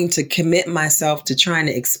not going to commit myself to trying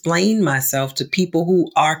to explain myself to people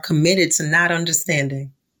who are committed to not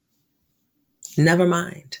understanding. Never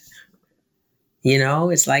mind. You know,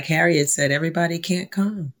 it's like Harriet said, everybody can't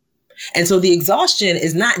come. And so the exhaustion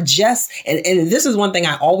is not just, and this is one thing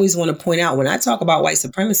I always want to point out. When I talk about white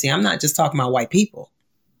supremacy, I'm not just talking about white people.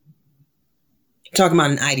 I'm talking about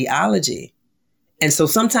an ideology. And so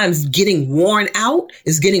sometimes getting worn out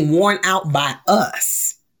is getting worn out by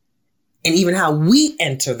us. And even how we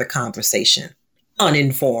enter the conversation,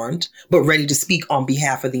 uninformed, but ready to speak on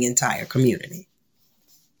behalf of the entire community.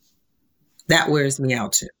 That wears me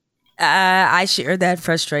out too. I share that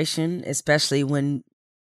frustration, especially when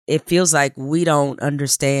it feels like we don't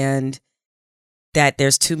understand that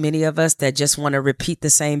there's too many of us that just want to repeat the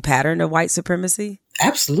same pattern of white supremacy.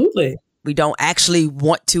 Absolutely. We don't actually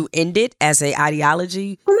want to end it as an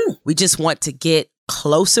ideology. Mm-hmm. We just want to get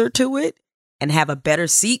closer to it and have a better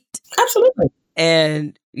seat. Absolutely.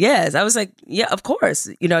 And yes, I was like, yeah, of course.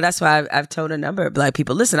 You know, that's why I've told a number of Black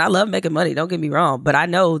people, listen, I love making money. Don't get me wrong. But I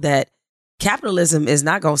know that capitalism is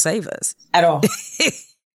not going to save us. At all.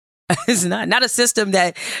 It's not a system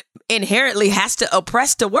that inherently has to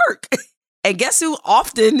oppress to work. And guess who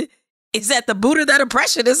often is at the boot of that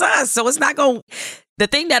oppression is us. So it's not going, the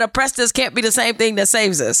thing that oppressed us can't be the same thing that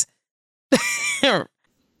saves us.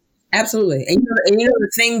 Absolutely. And you know,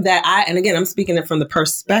 the thing that and again, I'm speaking it from the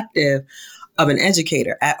perspective of an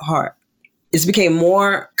educator at heart. It became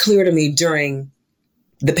more clear to me during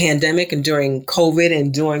the pandemic and during COVID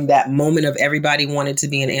and during that moment of everybody wanted to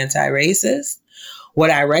be an anti-racist. What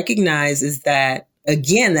I recognize is that,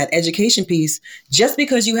 again, that education piece, just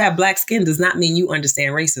because you have Black skin does not mean you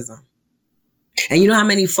understand racism. And you know how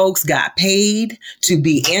many folks got paid to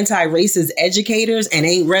be anti-racist educators and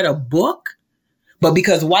ain't read a book? But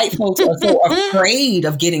because white folks are so afraid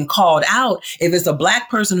of getting called out, if it's a Black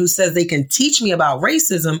person who says they can teach me about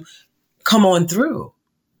racism, come on through.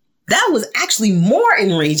 That was actually more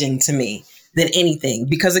enraging to me than anything.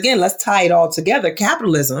 Because again, let's tie it all together.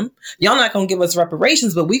 Capitalism, y'all not going to give us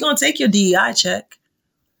reparations, but we're going to take your DEI check.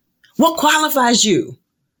 What qualifies you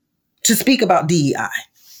to speak about DEI?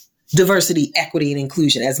 Diversity, equity, and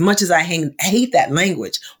inclusion. As much as I hate that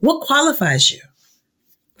language, what qualifies you?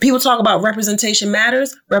 People talk about representation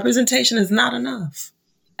matters. Representation is not enough.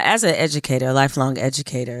 As an educator, a lifelong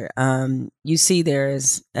educator, you see there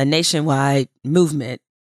is a nationwide movement,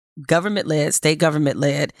 government-led, state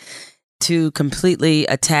government-led, to completely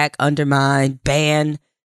attack, undermine, ban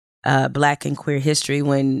Black and queer history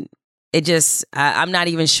when it just, I'm not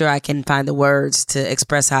even sure I can find the words to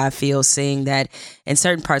express how I feel seeing that in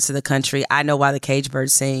certain parts of the country, I Know Why the Cage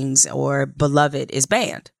Bird Sings or Beloved is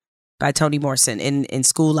banned by Toni Morrison in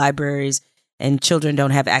school libraries, and children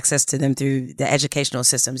don't have access to them through the educational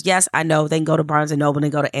systems. Yes, I know they can go to Barnes & Noble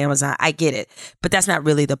and go to Amazon. I get it. But that's not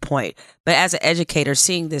really the point. But as an educator,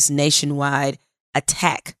 seeing this nationwide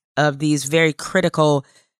attack of these very critical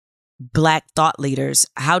Black thought leaders,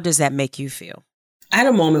 how does that make you feel? I had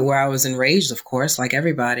a moment where I was enraged, of course, like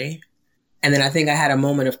everybody. And then I think I had a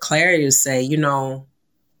moment of clarity to say, you know,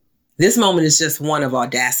 this moment is just one of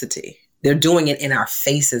audacity. They're doing it in our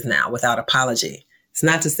faces now without apology. It's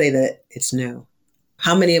not to say that it's new.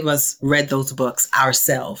 How many of us read those books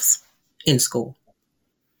ourselves in school?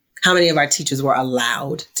 How many of our teachers were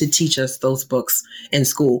allowed to teach us those books in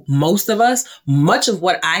school? Most of us, much of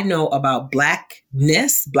what I know about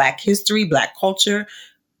Blackness, Black history, Black culture,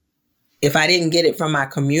 if I didn't get it from my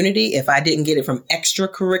community, if I didn't get it from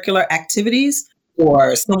extracurricular activities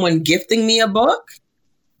or someone gifting me a book,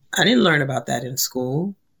 I didn't learn about that in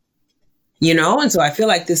school. You know, and so I feel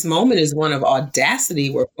like this moment is one of audacity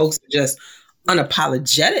where folks are just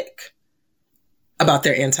unapologetic about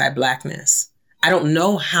their anti-Blackness. I don't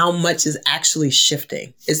know how much is actually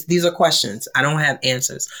shifting. These are questions. I don't have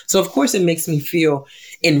answers. So of course it makes me feel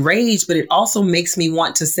enraged, but it also makes me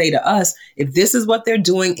want to say to us, if this is what they're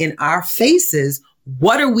doing in our faces,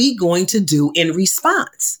 what are we going to do in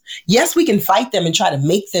response? Yes, we can fight them and try to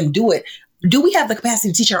make them do it. Do we have the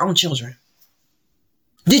capacity to teach our own children?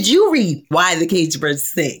 Did you read Why the Cage Birds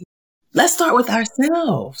Sing? Let's start with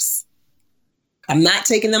ourselves. I'm not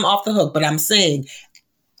taking them off the hook, but I'm saying,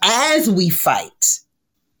 as we fight,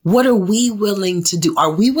 what are we willing to do?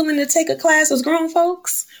 Are we willing to take a class as grown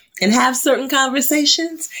folks and have certain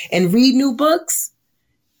conversations and read new books?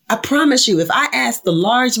 I promise you, if I ask the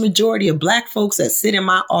large majority of Black folks that sit in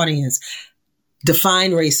my audience,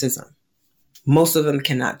 define racism, most of them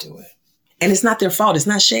cannot do it. And it's not their fault. It's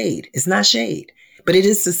not shade. It's not shade. But it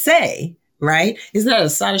is to say, right? Isn't that a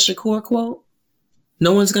Sada Shakur quote?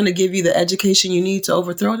 No one's going to give you the education you need to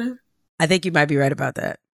overthrow them. I think you might be right about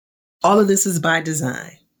that. All of this is by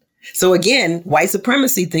design. So again, white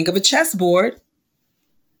supremacy, think of a chessboard.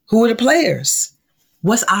 Who are the players?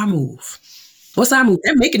 What's our move? What's our move?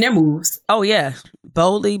 They're making their moves. Oh, yeah.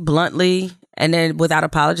 Boldly, bluntly, and then without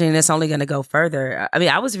apology. And it's only going to go further. I mean,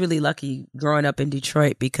 I was really lucky growing up in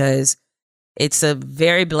Detroit because it's a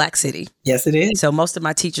very Black city. Yes, it is. So most of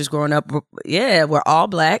my teachers growing up, were all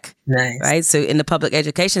Black. Nice. Right. So in the public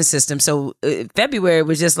education system. So February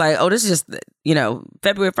was just like, oh, this is just,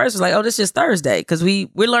 February 1st was like, oh, this is just Thursday. Because we're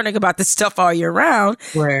learning about this stuff all year round.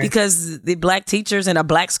 Right. Because the Black teachers in a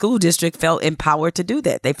Black school district felt empowered to do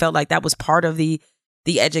that. They felt like that was part of the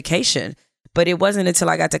education. But it wasn't until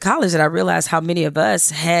I got to college that I realized how many of us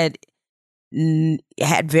had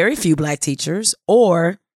very few Black teachers,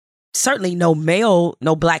 or certainly no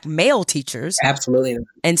Black male teachers. Absolutely.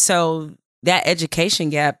 And so that education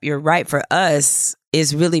gap, you're right, for us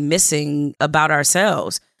is really missing about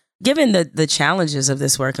ourselves. Given the challenges of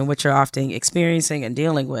this work and what you're often experiencing and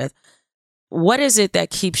dealing with, what is it that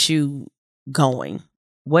keeps you going?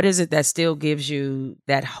 What is it that still gives you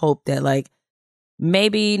that hope that, like,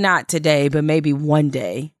 maybe not today, but maybe one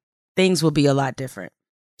day things will be a lot different?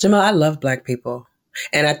 Jamal, I love Black people.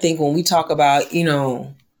 And I think when we talk about,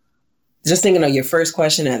 just thinking of your first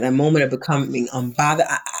question at that moment of becoming unbothered,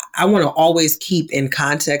 I want to always keep in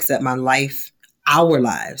context that our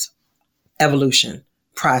lives, evolution,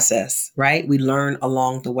 process, right? We learn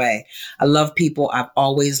along the way. I love people. I've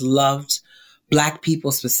always loved Black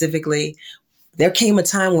people specifically. There came a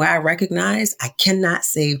time where I recognized I cannot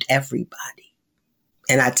save everybody.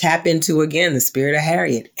 And I tap into, again, the spirit of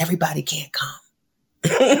Harriet. Everybody can't come.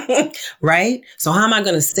 Right? So how am I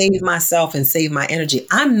going to save myself and save my energy?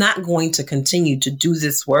 I'm not going to continue to do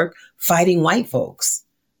this work fighting white folks.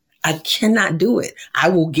 I cannot do it. I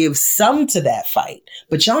will give some to that fight,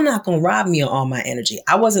 but y'all not going to rob me of all my energy.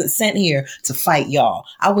 I wasn't sent here to fight y'all.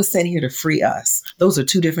 I was sent here to free us. Those are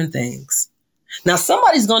two different things. Now,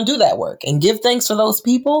 somebody's going to do that work and give thanks for those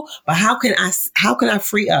people, but how can I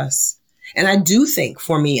free us? And I do think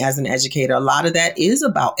for me as an educator, a lot of that is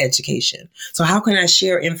about education. So how can I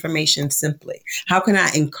share information simply? How can I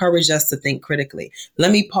encourage us to think critically?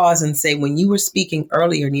 Let me pause and say, when you were speaking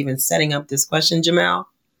earlier and even setting up this question, Jamal,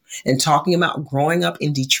 and talking about growing up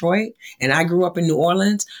in Detroit, and I grew up in New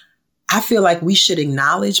Orleans, I feel like we should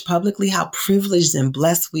acknowledge publicly how privileged and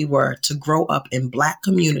blessed we were to grow up in Black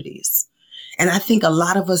communities. And I think a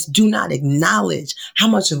lot of us do not acknowledge how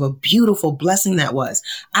much of a beautiful blessing that was.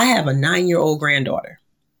 I have a 9-year-old granddaughter.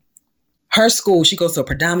 Her school, she goes to a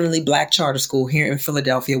predominantly Black charter school here in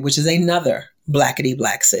Philadelphia, which is another Blackity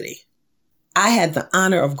Black city. I had the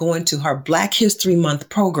honor of going to her Black History Month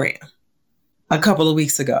program a couple of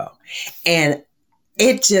weeks ago. And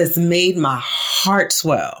it just made my heart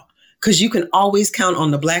swell. Because you can always count on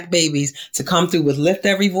the Black babies to come through with Lift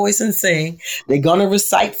Every Voice and Sing. They're going to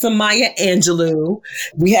recite some Maya Angelou.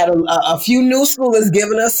 We had a few new schoolers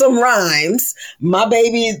giving us some rhymes. My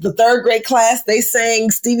baby, the 3rd grade class, they sang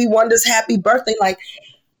Stevie Wonder's Happy Birthday. Like,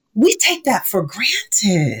 we take that for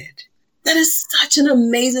granted. That is such an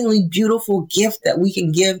amazingly beautiful gift that we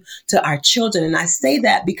can give to our children. And I say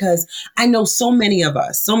that because I know so many of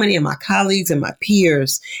us, so many of my colleagues and my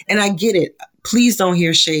peers, and I get it. Please don't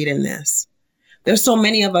hear shade in this. There's so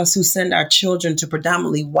many of us who send our children to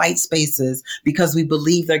predominantly white spaces because we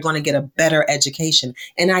believe they're going to get a better education.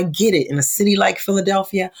 And I get it. In a city like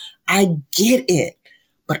Philadelphia, I get it.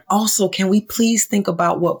 But also, can we please think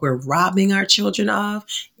about what we're robbing our children of?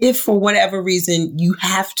 If for whatever reason you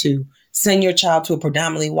have to send your child to a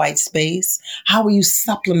predominantly white space, how are you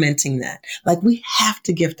supplementing that? Like, we have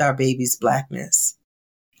to gift our babies Blackness.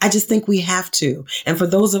 I just think we have to. And for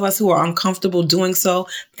those of us who are uncomfortable doing so,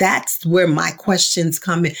 that's where my questions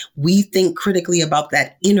come in. We think critically about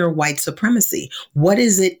that inner white supremacy. What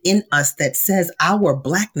is it in us that says our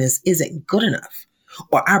Blackness isn't good enough?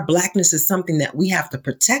 Or our Blackness is something that we have to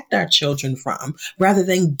protect our children from rather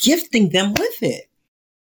than gifting them with it?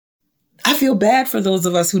 I feel bad for those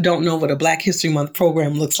of us who don't know what a Black History Month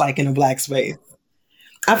program looks like in a Black space.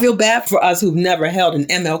 I feel bad for us who've never held an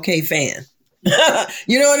MLK fan.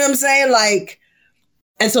 You know what I'm saying? Like,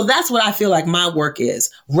 and so that's what I feel like my work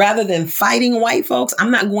is. Rather than fighting white folks,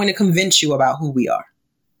 I'm not going to convince you about who we are.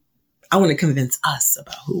 I want to convince us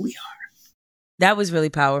about who we are. That was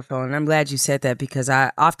really powerful. And I'm glad you said that, because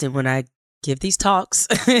I often, when I give these talks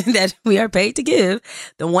that we are paid to give,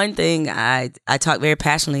 the one thing I talk very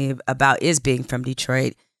passionately about is being from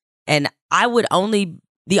Detroit. And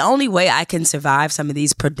the only way I can survive some of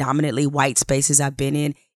these predominantly white spaces I've been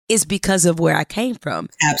in is because of where I came from.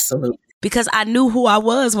 Absolutely. Because I knew who I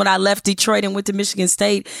was when I left Detroit and went to Michigan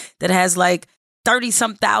State, that has like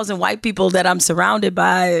 30-some thousand white people that I'm surrounded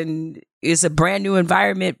by. And it's a brand new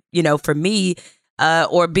environment, for me.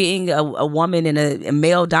 or being a woman in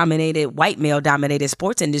a white male dominated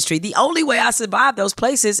sports industry. The only way I survived those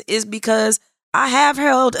places is because I have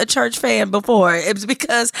held a church fan before. It was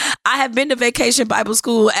because I have been to Vacation Bible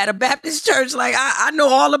School at a Baptist church. Like I know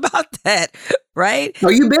all about that, right? So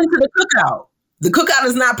you've been to the cookout. The cookout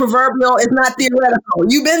is not proverbial. It's not theoretical.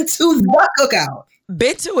 You've been to the cookout.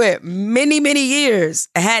 Been to it many, many years.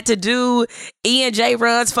 I had to do E&J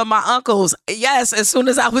runs for my uncles. Yes, as soon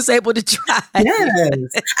as I was able to try. Yes.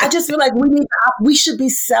 I just feel like we should be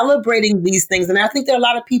celebrating these things. And I think there are a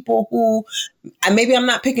lot of people who, and maybe I'm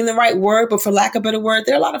not picking the right word, but for lack of a better word,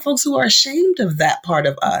 there are a lot of folks who are ashamed of that part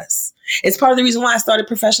of us. It's part of the reason why I started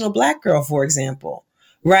Professional Black Girl, for example.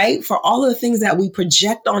 Right? For all of the things that we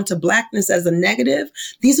project onto Blackness as a negative,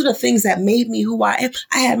 these are the things that made me who I am.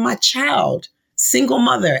 I had my child, single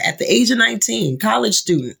mother at the age of 19, college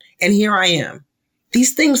student, and here I am.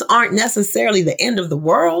 These things aren't necessarily the end of the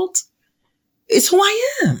world. It's who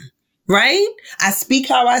I am, right? I speak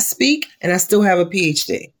how I speak, and I still have a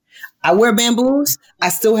PhD. I wear bamboos, I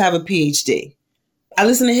still have a PhD. I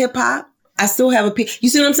listen to hip hop, I still have a PhD. You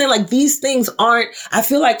see what I'm saying? Like these things aren't, I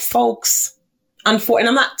feel like folks, and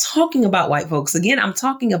I'm not talking about white folks. Again, I'm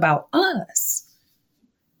talking about us.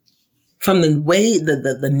 From the way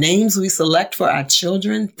the names we select for our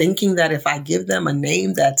children, thinking that if I give them a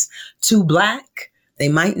name that's too Black, they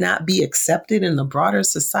might not be accepted in the broader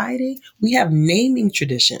society. We have naming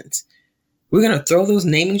traditions. We're going to throw those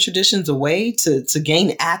naming traditions away to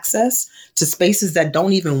gain access to spaces that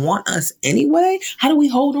don't even want us anyway. How do we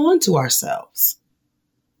hold on to ourselves?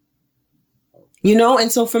 You know,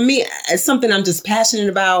 and so for me, it's something I'm just passionate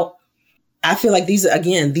about. I feel like these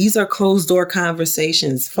are closed door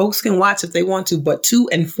conversations. Folks can watch if they want to, but to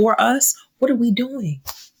and for us, what are we doing?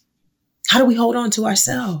 How do we hold on to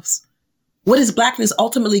ourselves? What is Blackness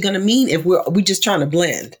ultimately going to mean if we're just trying to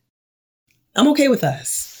blend? I'm okay with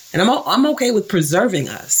us, and I'm okay with preserving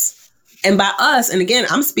us. And by us, and again,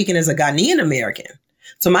 I'm speaking as a Ghanaian American.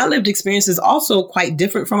 So my lived experience is also quite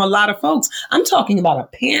different from a lot of folks. I'm talking about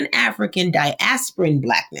a Pan-African diasporan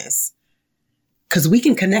Blackness. Because we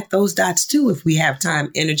can connect those dots too if we have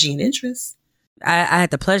time, energy, and interest. I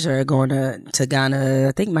had the pleasure of going to Ghana,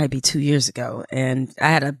 I think it might be 2 years ago, and I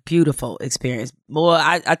had a beautiful experience. Boy,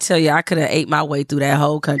 I tell you, I could have ate my way through that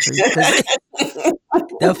whole country.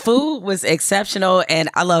 The food was exceptional, and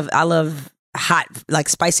I love hot, like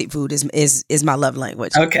spicy food is my love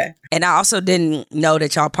language. Okay. And I also didn't know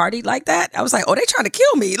that y'all partied like that. I was like, oh, they trying to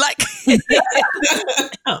kill me. Like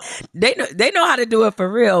they know how to do it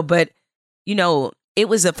for real, but you know, it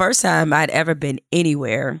was the first time I'd ever been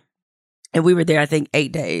anywhere. And we were there, I think,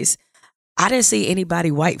 8 days. I didn't see anybody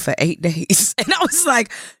white for 8 days. And I was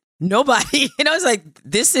like, nobody. And I was like,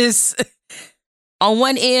 this is, on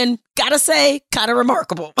one end, gotta say, kind of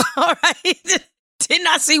remarkable. All right. Did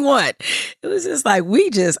not see one. It was just like, we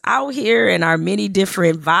just out here in our many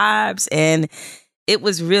different vibes. And it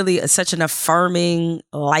was really such an affirming,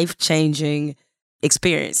 life-changing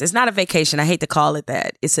experience. It's not a vacation. I hate to call it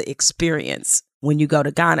that. It's an experience when you go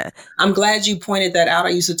to Ghana. I'm glad you pointed that out. I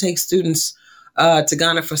used to take students to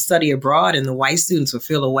Ghana for study abroad, and the white students would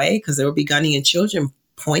feel away because there would be Ghanaian children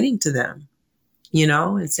pointing to them, you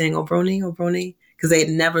know, and saying, Obroni, because they had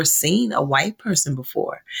never seen a white person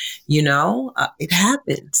before. You know, it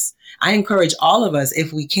happens. I encourage all of us,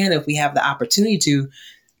 if we can, if we have the opportunity to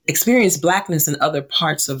experience Blackness in other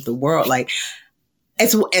parts of the world. Like,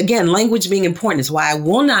 it's, again, language being important is why I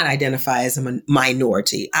will not identify as a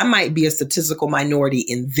minority. I might be a statistical minority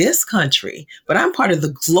in this country, but I'm part of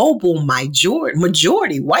the global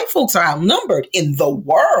majority. White folks are outnumbered in the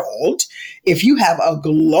world. If you have a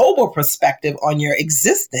global perspective on your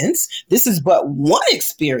existence, this is but one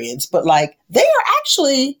experience, but like they are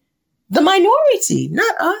actually the minority,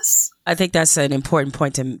 not us. I think that's an important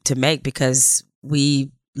point to make because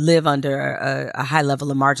we live under a high level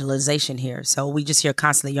of marginalization here. So we just hear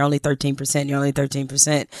constantly, you're only 13%, you're only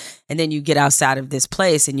 13%. And then you get outside of this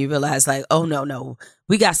place and you realize like, oh, no,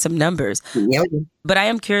 we got some numbers. Yeah. But I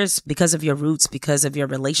am curious, because of your roots, because of your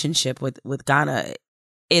relationship with Ghana,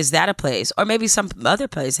 is that a place or maybe some other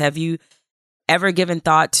place? Have you ever given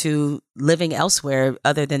thought to living elsewhere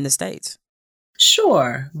other than the States?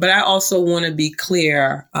 Sure. But I also want to be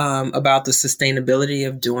clear about the sustainability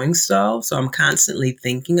of doing so. So I'm constantly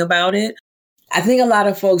thinking about it. I think a lot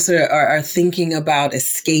of folks are thinking about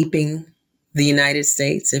escaping the United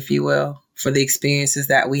States, if you will, for the experiences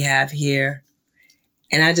that we have here.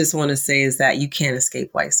 And I just want to say is that you can't escape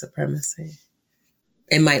white supremacy.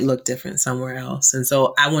 It might look different somewhere else. And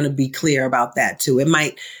so I want to be clear about that, too. It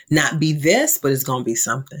might not be this, but it's going to be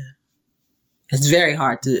something. It's very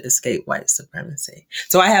hard to escape white supremacy.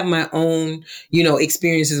 So I have my own,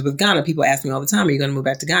 experiences with Ghana. People ask me all the time, are you going to move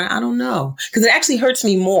back to Ghana? I don't know. Because it actually hurts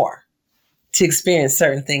me more to experience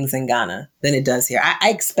certain things in Ghana than it does here. I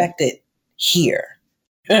expect it here,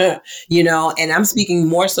 and I'm speaking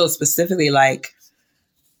more so specifically, like,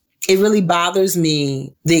 it really bothers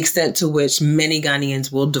me the extent to which many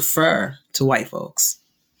Ghanaians will defer to white folks.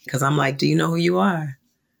 Because I'm like, do you know who you are?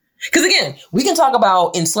 Because again, we can talk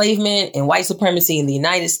about enslavement and white supremacy in the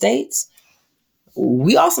United States.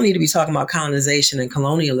 We also need to be talking about colonization and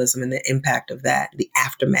colonialism and the impact of that, the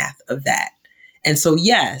aftermath of that. And so,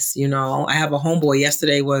 yes, I have a homeboy.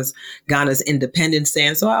 Yesterday was Ghana's Independence Day.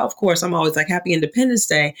 And so, of course, I'm always like, Happy Independence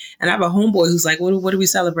Day. And I have a homeboy who's like, what are we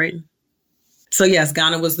celebrating? So, yes,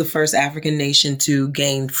 Ghana was the first African nation to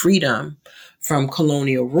gain freedom from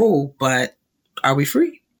colonial rule. But are we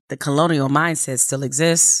free? The colonial mindset still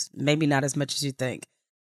exists. Maybe not as much as you think.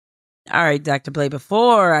 All right, Dr. BLAY,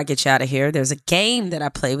 before I get you out of here, there's a game that I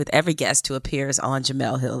play with every guest who appears on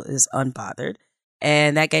Jemele Hill is Unbothered.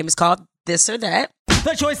 And that game is called This or That.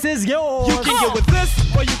 The choice is yours. You can get with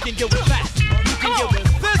this or you can get with that. You can get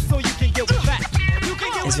with this or you can get with that.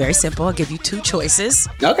 It's very simple. I'll give you two choices.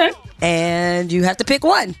 Okay. And you have to pick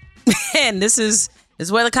one. And this is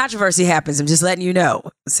where the controversy happens. I'm just letting you know.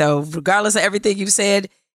 So regardless of everything you've said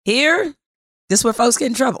here, this is where folks get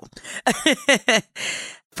in trouble.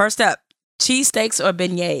 First up, cheesesteaks or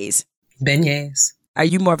beignets? Beignets. Are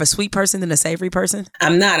you more of a sweet person than a savory person?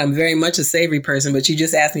 I'm not. I'm very much a savory person, but you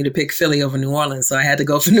just asked me to pick Philly over New Orleans, so I had to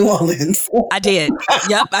go for New Orleans. I did.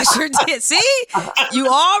 Yep, I sure did. See? You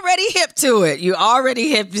already hip to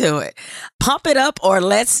it. Pump it up or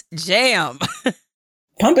let's jam.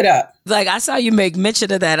 Pump it up. Like, I saw you make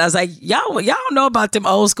mention of that. I was like, y'all know about them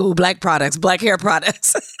old school black hair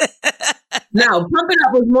products. Now, Pump It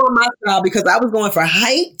Up was more my style because I was going for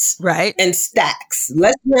height, right, and stacks.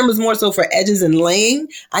 Let's Jam was more so for edges and laying.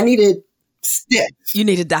 I needed stiff. You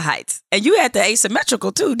needed the heights. And you had the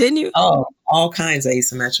asymmetrical too, didn't you? Oh, all kinds of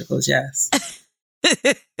asymmetricals, yes.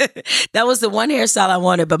 That was the one hairstyle I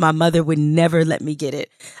wanted, but my mother would never let me get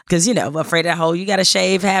it because, afraid of you got to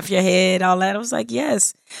shave half your head, all that. I was like,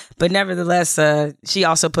 yes. But nevertheless, she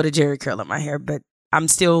also put a jerry curl in my hair, but I'm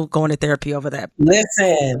still going to therapy over that.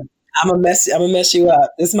 Listen, I'm gonna mess you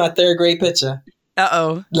up. This is my third grade picture.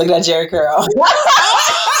 Uh-oh. Look at that jerry curl.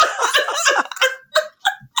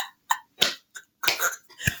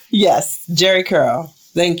 Yes, jerry curl.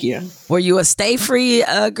 Thank you. Were you a stay free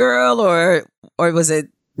girl or was it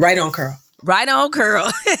right on curl? Right on curl.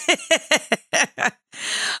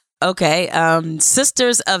 Okay.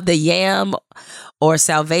 Sisters of the Yam or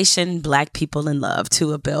Salvation, Black People in Love,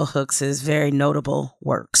 two of Bell Hooks' very notable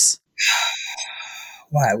works.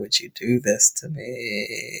 Why would you do this to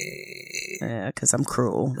me? Yeah, because I'm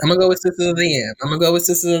cruel. I'm going to go with Sisters of the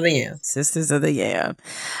Yam. Sisters of the Yam.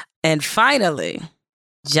 And finally,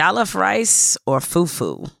 jollof rice or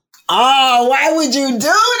fufu? Oh, why would you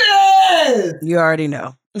do this? You already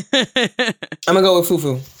know. I'm going to go with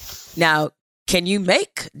fufu. Now, can you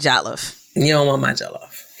make jollof? You don't want my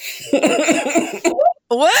jollof.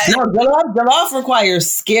 What? No, jollof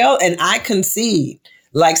requires skill, and I concede.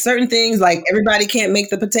 Like certain things, like everybody can't make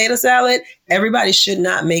the potato salad. Everybody should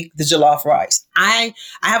not make the jollof rice. I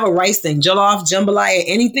have a rice thing. Jollof, jambalaya,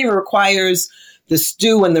 anything that requires the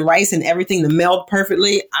stew and the rice and everything to meld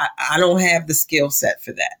perfectly. I don't have the skill set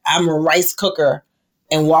for that. I'm a rice cooker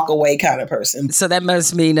and walk away kind of person. So that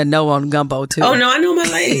must mean a no on gumbo too. Oh no, I know my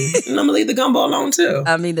lane. I'm gonna leave the gumbo alone too.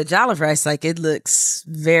 I mean, the jollof rice, like, it looks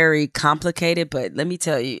very complicated, but let me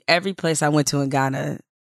tell you, every place I went to in Ghana,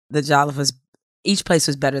 the jollof each place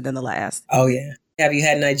was better than the last. Oh yeah. Have you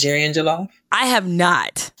had Nigerian jollof? I have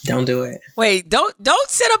not. Don't do it. Wait, don't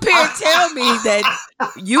sit up here and tell me that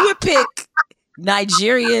you would pick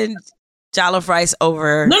Nigerian jollof rice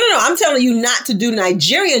over... No. I'm telling you not to do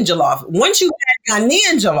Nigerian jollof. Once you had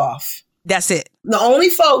Ghanaian jollof. That's it. The only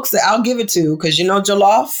folks that I'll give it to, because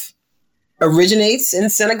jollof originates in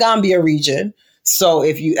Senegambia region. So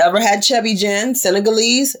if you ever had Chebi Jen,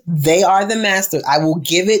 Senegalese, they are the masters. I will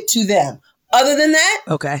give it to them. Other than that,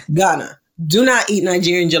 okay, Ghana. Do not eat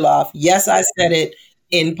Nigerian jollof. Yes, I said it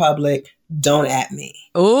in public. Don't at me.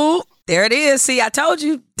 Oh, there it is. See, I told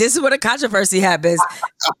you, this is where the controversy happens.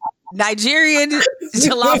 Nigerian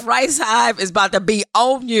jollof rice hive is about to be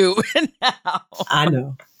on you now. I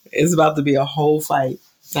know. It's about to be a whole fight.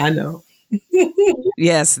 I know.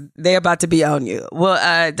 Yes, they're about to be on you.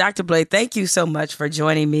 Well, Dr. BLAY, thank you so much for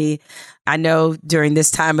joining me. I know during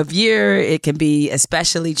this time of year, it can be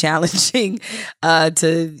especially challenging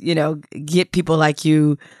to, get people like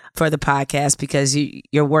you for the podcast because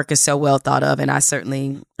your work is so well thought of. And I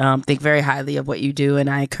certainly think very highly of what you do. And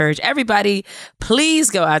I encourage everybody, please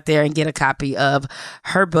go out there and get a copy of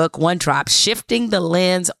her book, One Drop, Shifting the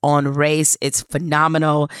Lens on Race. It's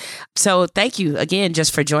phenomenal. So thank you again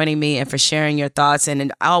just for joining me and for sharing your thoughts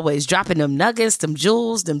and always dropping them nuggets, them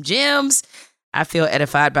jewels, them gems. I feel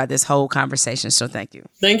edified by this whole conversation. So thank you.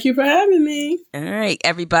 Thank you for having me. All right,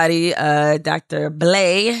 everybody. Dr.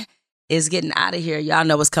 BLAY is getting out of here. Y'all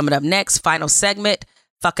know what's coming up next. Final segment.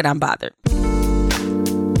 Fuck it, I'm bothered.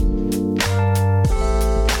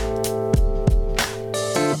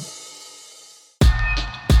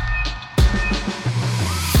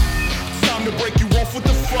 Time to break you off with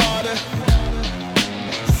the Friday.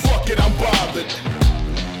 Fuck it, I'm bothered.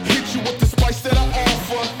 Hit you with the spice that I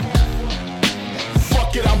offer.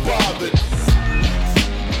 Fuck it, I'm bothered.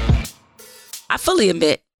 I fully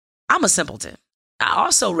admit I'm a simpleton. I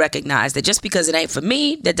also recognize that just because it ain't for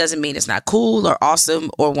me, that doesn't mean it's not cool or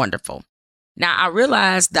awesome or wonderful. Now, I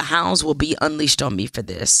realize the hounds will be unleashed on me for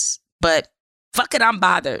this, but fuck it, I'm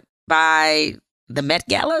bothered by the Met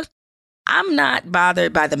Gala. I'm not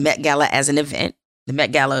bothered by the Met Gala as an event. The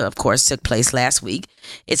Met Gala, of course, took place last week.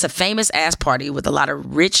 It's a famous-ass party with a lot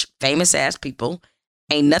of rich, famous-ass people.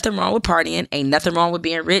 Ain't nothing wrong with partying, ain't nothing wrong with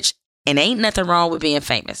being rich, and ain't nothing wrong with being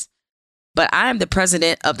famous. But I am the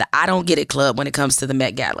president of the I Don't Get It Club when it comes to the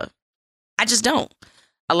Met Gala. I just don't.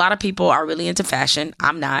 A lot of people are really into fashion.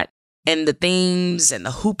 I'm not. And the themes and the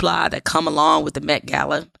hoopla that come along with the Met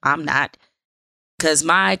Gala, I'm not. Because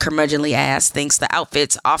my curmudgeonly ass thinks the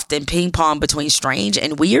outfits often ping pong between strange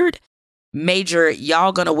and weird. Major,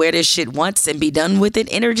 y'all gonna wear this shit once and be done with it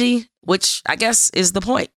energy, which I guess is the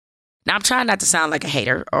point. Now, I'm trying not to sound like a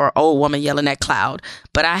hater or old woman yelling at cloud,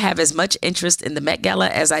 but I have as much interest in the Met Gala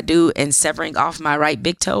as I do in severing off my right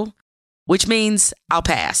big toe, which means I'll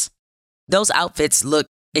pass. Those outfits look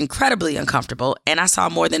incredibly uncomfortable, and I saw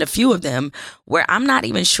more than a few of them where I'm not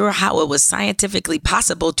even sure how it was scientifically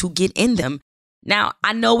possible to get in them. Now,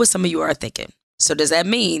 I know what some of you are thinking. So does that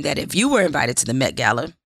mean that if you were invited to the Met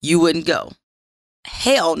Gala, you wouldn't go?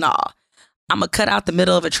 Hell no. I'm going to cut out the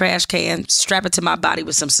middle of a trash can, strap it to my body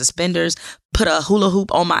with some suspenders, put a hula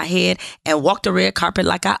hoop on my head, and walk the red carpet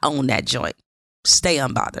like I own that joint. Stay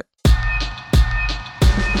unbothered.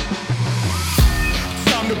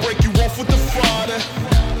 Time to break you off with the Friday.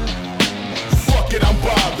 Fuck it, I'm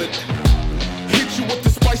bothered. Hit you with the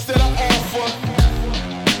spice that I offer.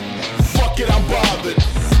 Fuck it, I'm bothered.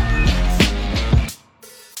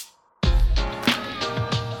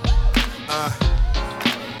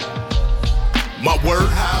 My word,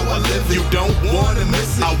 how I live it. You don't wanna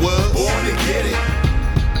miss it. I was born to get it.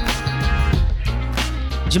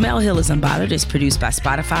 Jemele Hill is Unbothered is produced by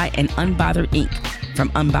Spotify and Unbothered Inc. From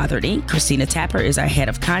Unbothered Inc., Christina Tapper is our head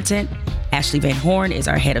of content. Ashley Van Horn is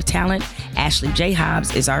our head of talent. Ashley J.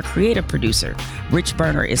 Hobbs is our creative producer. Rich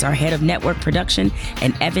Berner is our head of network production.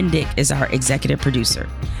 And Evan Dick is our executive producer.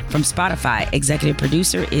 From Spotify, executive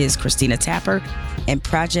producer is Christina Tapper. And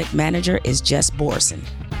project manager is Jess Borson.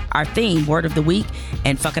 Our theme, Word of the Week,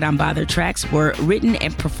 and Fuck It, I'm Bothered tracks were written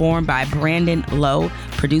and performed by Brandon Lowe,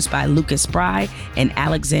 produced by Lucas Spry and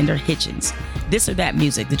Alexander Hitchens. This or That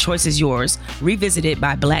Music, the choice is yours, revisited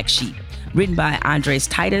by Black Sheep. Written by Andres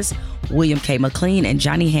Titus, William K. McLean, and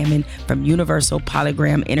Johnny Hammond from Universal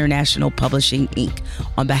Polygram International Publishing, Inc.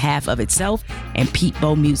 on behalf of itself and Pete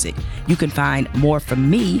Bow Music. You can find more from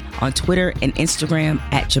me on Twitter and Instagram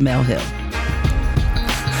at Jemele Hill.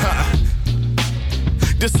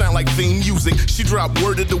 This sound like theme music. She dropped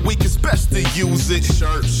Word of the Week, it's best to use it.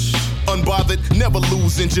 Church. Unbothered, never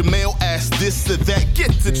losing. Jamel asked this or that,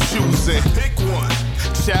 get to choosing. Pick one.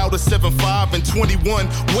 Child of 7'5" and 21.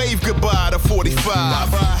 Wave goodbye to 45.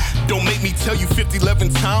 Bye-bye. Don't make me tell you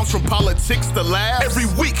 50-11 times from politics to laughs. Every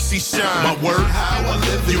week she shine. My word, how I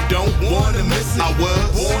live it. You don't wanna miss it. I was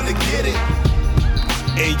born to get it.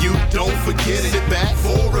 And you don't forget it. Sit back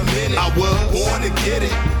for a minute. I was born to get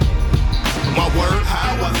it. My word,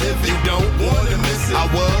 how I live it. You don't wanna miss it. I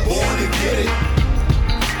was born to get it.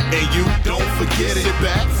 And you don't forget it. Sit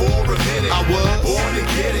back for a minute. I was